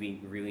this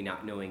movie, really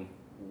not knowing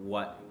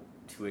what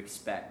to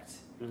expect,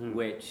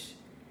 which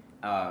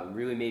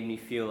really made me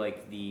feel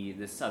like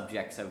the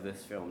subjects of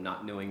this film,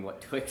 not knowing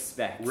what to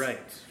expect. Right.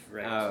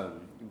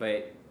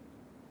 But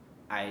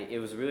it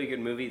was a really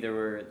good movie. There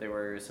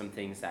were some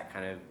things that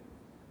kind of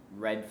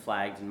red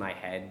flagged in my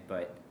head,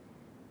 but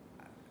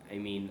I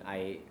mean,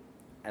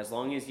 as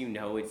long as you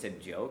know it's a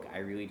joke, I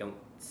really don't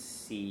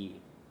see.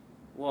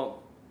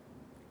 Well,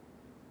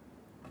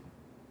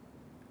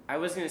 I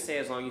was gonna say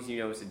as long as you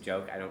know it's a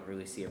joke, I don't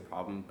really see a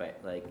problem.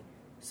 But like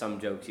some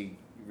jokes, you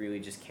really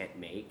just can't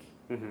make.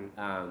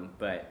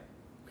 But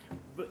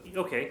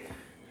okay,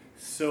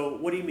 So,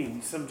 what do you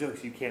mean? Some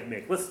jokes you can't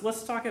make?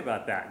 Let's talk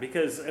about that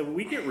because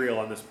we get real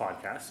on this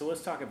podcast. So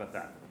let's talk about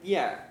that.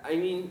 Yeah, I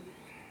mean,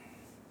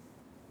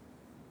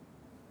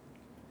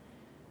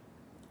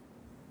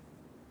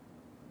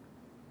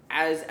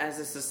 as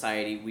a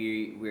society,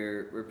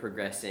 we're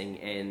progressing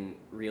and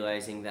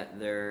realizing that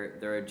there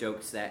are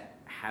jokes that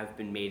have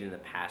been made in the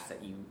past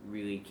that you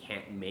really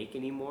can't make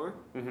anymore.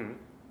 Mm-hmm.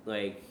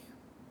 Like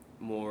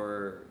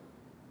more.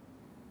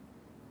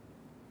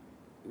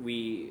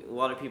 A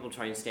lot of people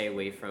try and stay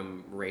away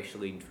from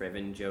racially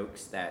driven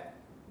jokes that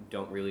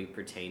don't really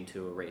pertain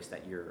to a race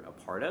that you're a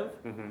part of,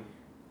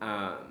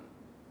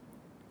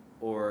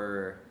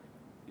 or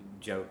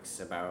jokes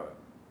about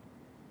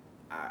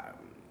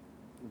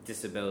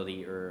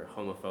disability or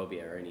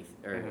homophobia or anything,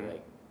 or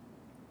like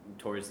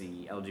towards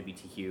the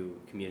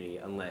LGBTQ community,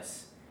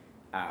 unless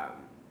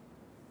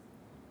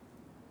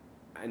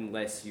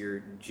you're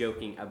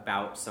joking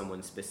about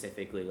someone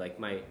specifically.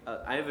 Like I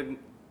have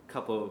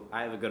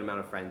a good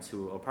amount of friends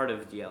who are part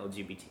of the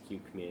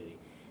LGBTQ community,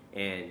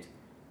 and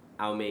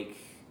I'll make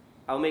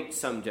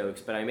some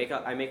jokes, but I make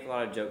a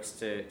lot of jokes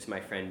to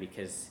my friend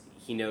because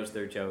he knows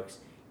they're jokes,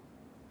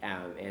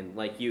 and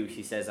like you,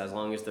 he says as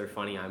long as they're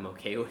funny, I'm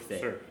okay with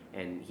it, Sure.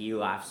 and he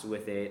laughs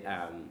with it.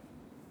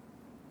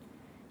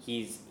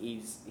 He's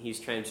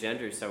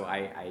transgender, so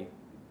I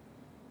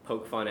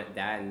poke fun at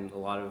that, and a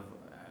lot of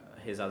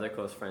his other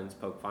close friends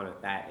poke fun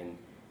at that, and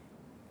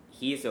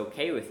he's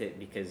okay with it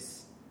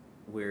because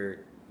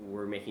we're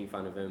making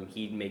fun of him.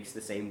 He makes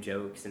the same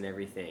jokes and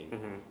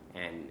everything,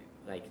 and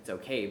like it's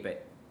okay.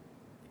 But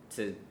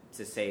to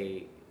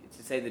say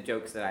the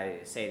jokes that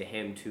I say to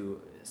him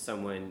to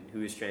someone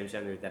who is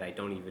transgender that I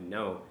don't even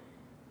know,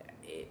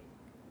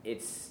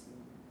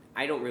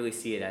 I don't really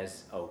see it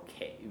as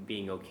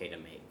being okay to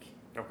make.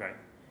 Okay.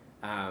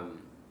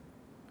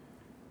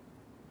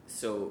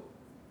 So.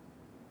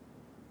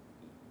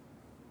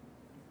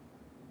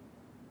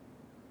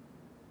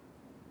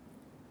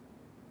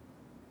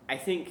 I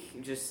think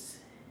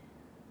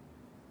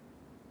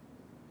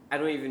I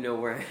don't even know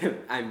where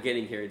I'm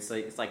getting here. It's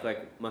like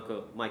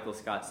Michael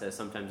Scott says.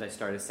 Sometimes I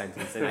start a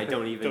sentence and I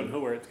don't know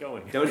where it's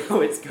going. Don't know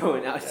where it's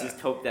going. I just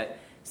hope that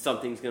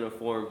something's gonna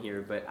form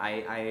here. But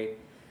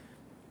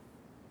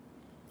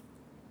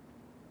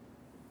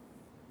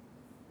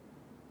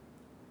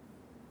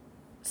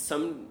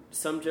some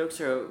jokes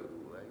are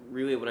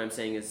really what I'm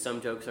saying is some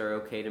jokes are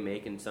okay to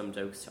make and some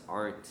jokes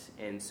aren't,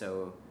 and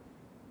so.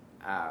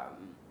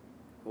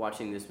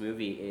 Watching this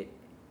movie,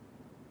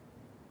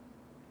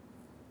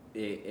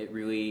 it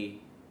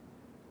really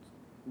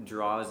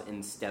draws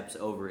and steps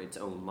over its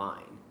own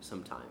line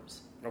sometimes.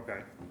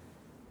 Okay.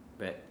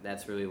 But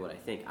that's really what I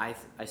think. I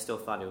still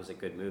thought it was a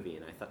good movie,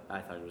 and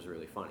I thought it was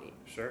really funny.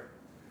 Sure.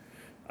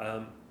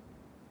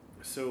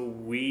 So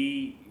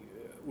we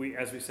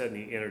as we said in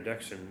the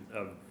introduction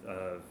of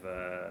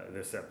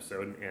this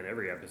episode and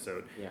every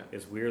episode,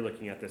 is we're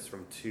looking at this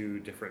from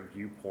two different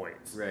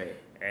viewpoints. Right.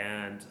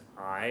 And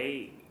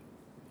I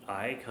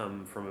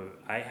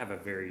have a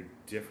very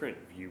different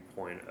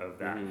viewpoint of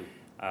that.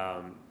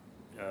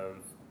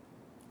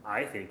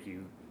 I think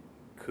you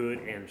could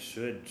and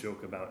should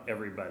joke about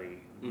everybody,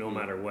 no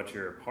matter what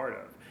you're a part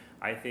of.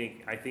 I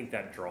think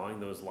that drawing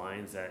those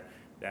lines that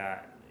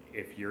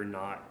if you're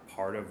not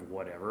part of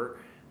whatever,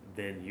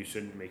 then you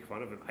shouldn't make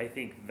fun of it. I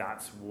think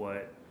that's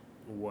what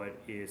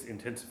is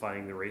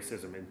intensifying the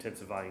racism,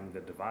 intensifying the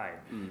divide.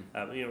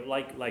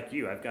 Like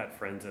you, I've got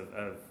friends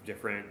of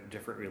different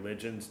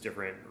religions,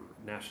 different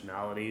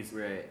nationalities,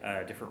 right.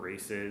 Different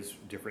races,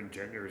 different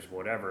genders,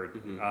 whatever,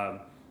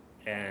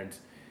 and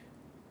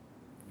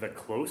the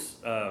close,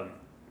 the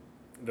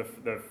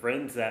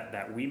friends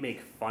that we make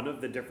fun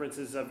of the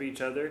differences of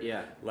each other.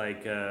 Yeah.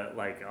 Like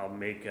I'll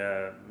make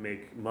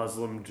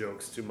Muslim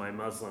jokes to my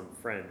Muslim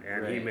friend,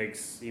 and right.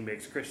 he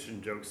makes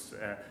Christian jokes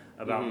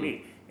about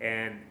me,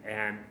 and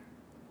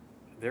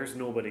there's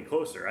nobody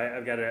closer.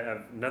 I've got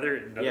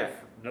another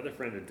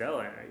friend,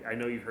 Adele. I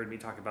know you've heard me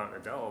talk about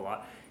Adele a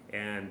lot,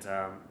 and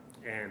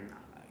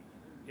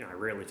I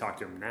rarely talk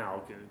to him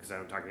now because I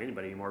don't talk to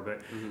anybody anymore.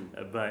 But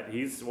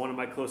he's one of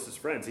my closest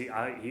friends.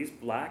 He's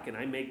black, and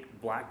I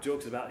make black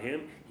jokes about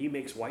him. He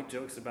makes white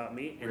jokes about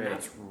me, and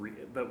right.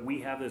 But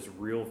we have this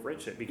real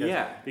friendship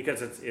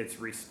because it's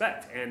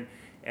respect, and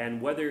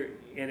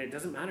it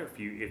doesn't matter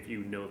if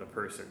you know the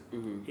person.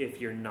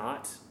 If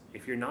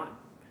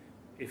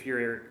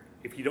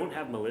you don't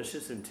have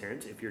malicious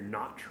intent, if you're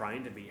not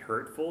trying to be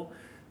hurtful,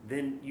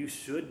 then you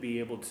should be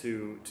able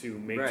to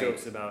make right.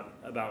 jokes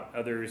about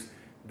others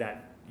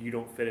that you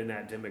don't fit in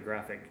that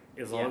demographic,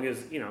 as long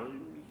as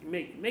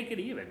make it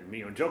even.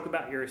 Joke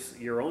about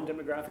your own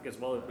demographic as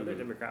well as other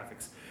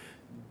demographics,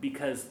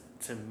 because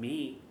to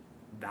me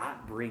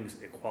that brings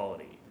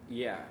equality.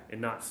 Yeah,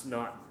 and not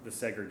the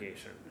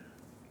segregation.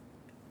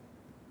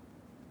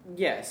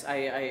 Yes,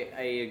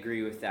 I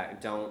agree with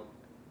that. Don't,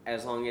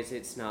 as long as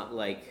it's not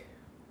like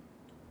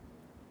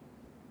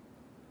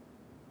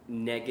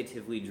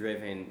negatively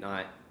driven,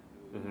 not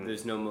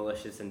there's no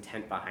malicious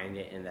intent behind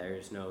it, and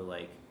there's no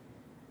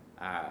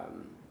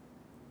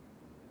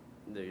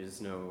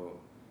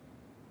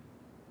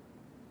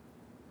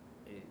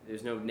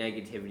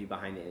negativity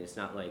behind it. It's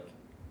not like,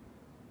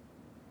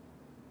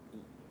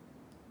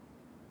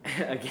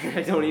 again,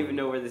 I don't even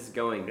know where this is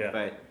going,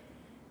 but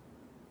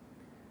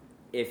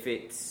if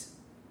it's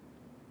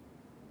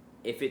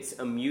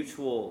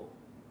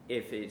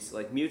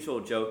like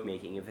mutual joke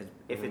making,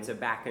 if it's a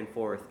back and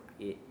forth,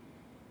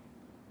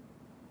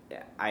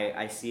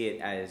 I see it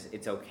as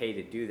it's okay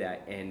to do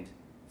that, and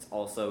it's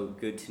also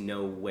good to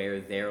know where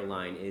their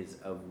line is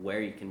of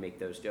where you can make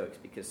those jokes,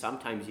 because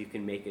sometimes you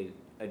can make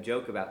a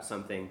joke about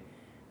something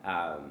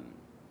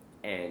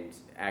and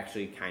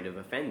actually kind of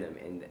offend them,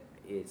 and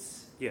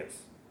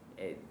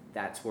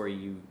that's where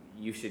you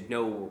should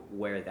know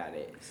where that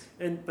is.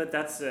 But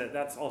that's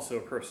also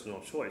a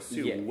personal choice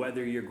too,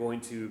 whether you're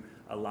going to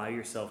allow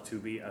yourself to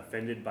be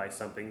offended by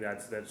something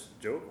that's a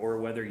joke, or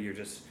whether you're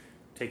just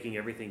taking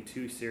everything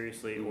too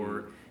seriously,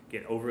 or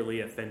get overly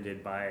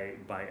offended by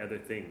other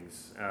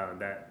things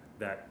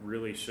that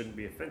really shouldn't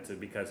be offensive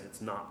because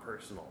it's not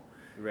personal.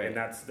 Right. And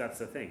that's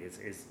the thing.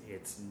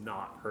 It's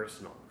not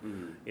personal.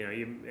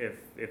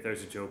 If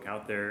there's a joke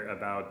out there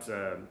about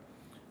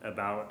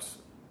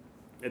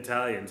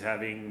Italians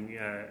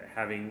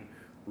having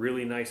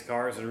really nice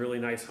cars and really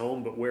nice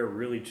home, but wear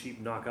really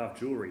cheap knockoff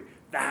jewelry,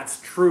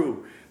 that's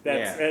true.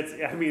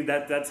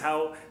 That's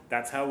how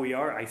we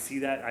are. I see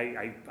that.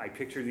 I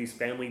picture these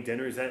family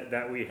dinners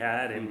that we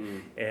had,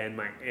 and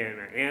my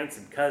aunts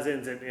and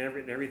cousins and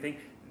everything.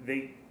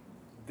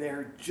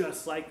 They're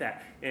just like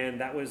that. And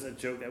that was a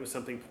joke. That was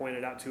something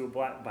pointed out to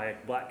by a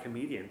black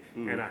comedian,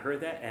 and I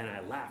heard that and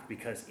I laughed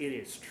because it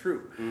is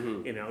true.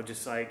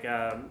 Just like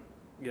I'm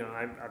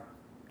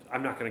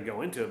not going to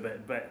go into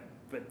it, but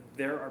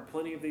there are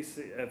plenty of these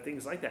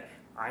things like that.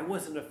 I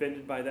wasn't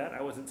offended by that.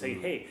 I wasn't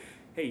saying, hey,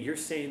 you're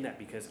saying that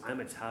because I'm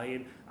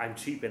Italian, I'm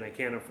cheap, and I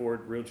can't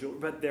afford real jewelry.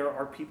 But there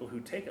are people who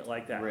take it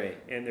like that, right.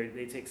 And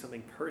they take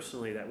something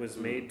personally that was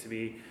made to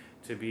be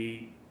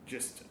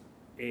just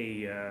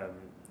an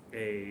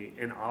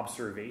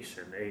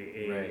observation,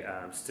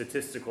 a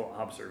statistical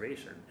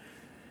observation.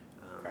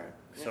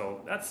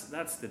 So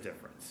that's the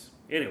difference.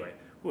 Anyway,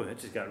 that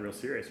just got real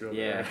serious. Real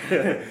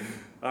quick.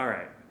 All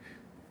right.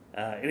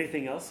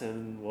 Anything else?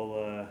 And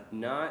we'll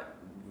not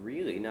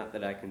really, not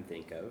that I can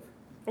think of.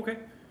 Okay.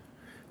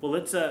 Well,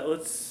 let's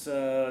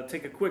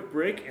take a quick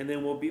break, and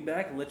then we'll be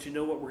back and let you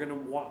know what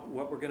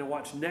we're gonna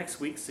watch next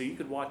week, so you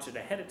could watch it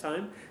ahead of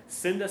time.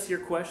 Send us your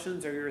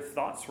questions or your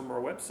thoughts from our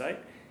website,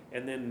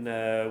 and then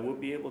we'll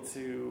be able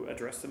to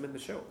address them in the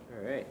show.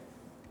 All right.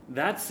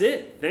 That's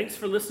it. Thanks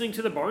for listening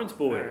to the Barnes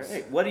Boys. All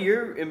right. What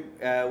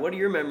are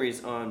your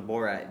memories on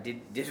Borat?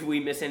 Did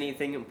we miss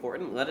anything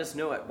important? Let us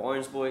know at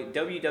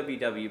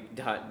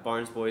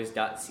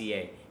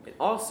www.barnesboys.ca. And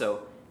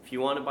also, if you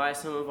want to buy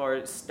some of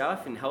our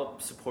stuff and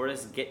help support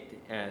us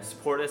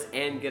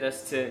and get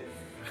us to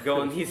go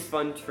on these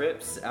fun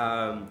trips,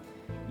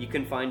 you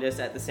can find us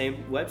at the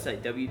same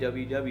website,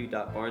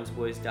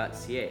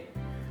 www.barnesboys.ca.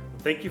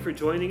 Thank you for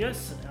joining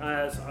us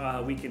as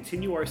we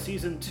continue our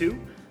season 2.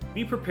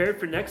 Be prepared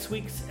for next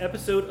week's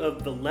episode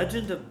of The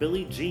Legend of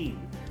Billie Jean.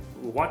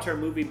 We'll watch our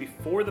movie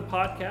before the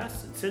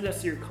podcast, and send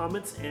us your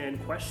comments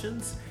and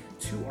questions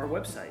to our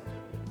website.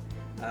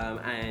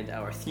 And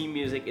our theme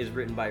music is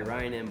written by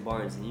Ryan M.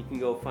 Barnes, and you can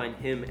go find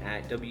him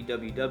at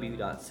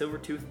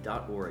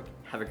www.silvertooth.org.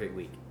 Have a great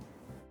week.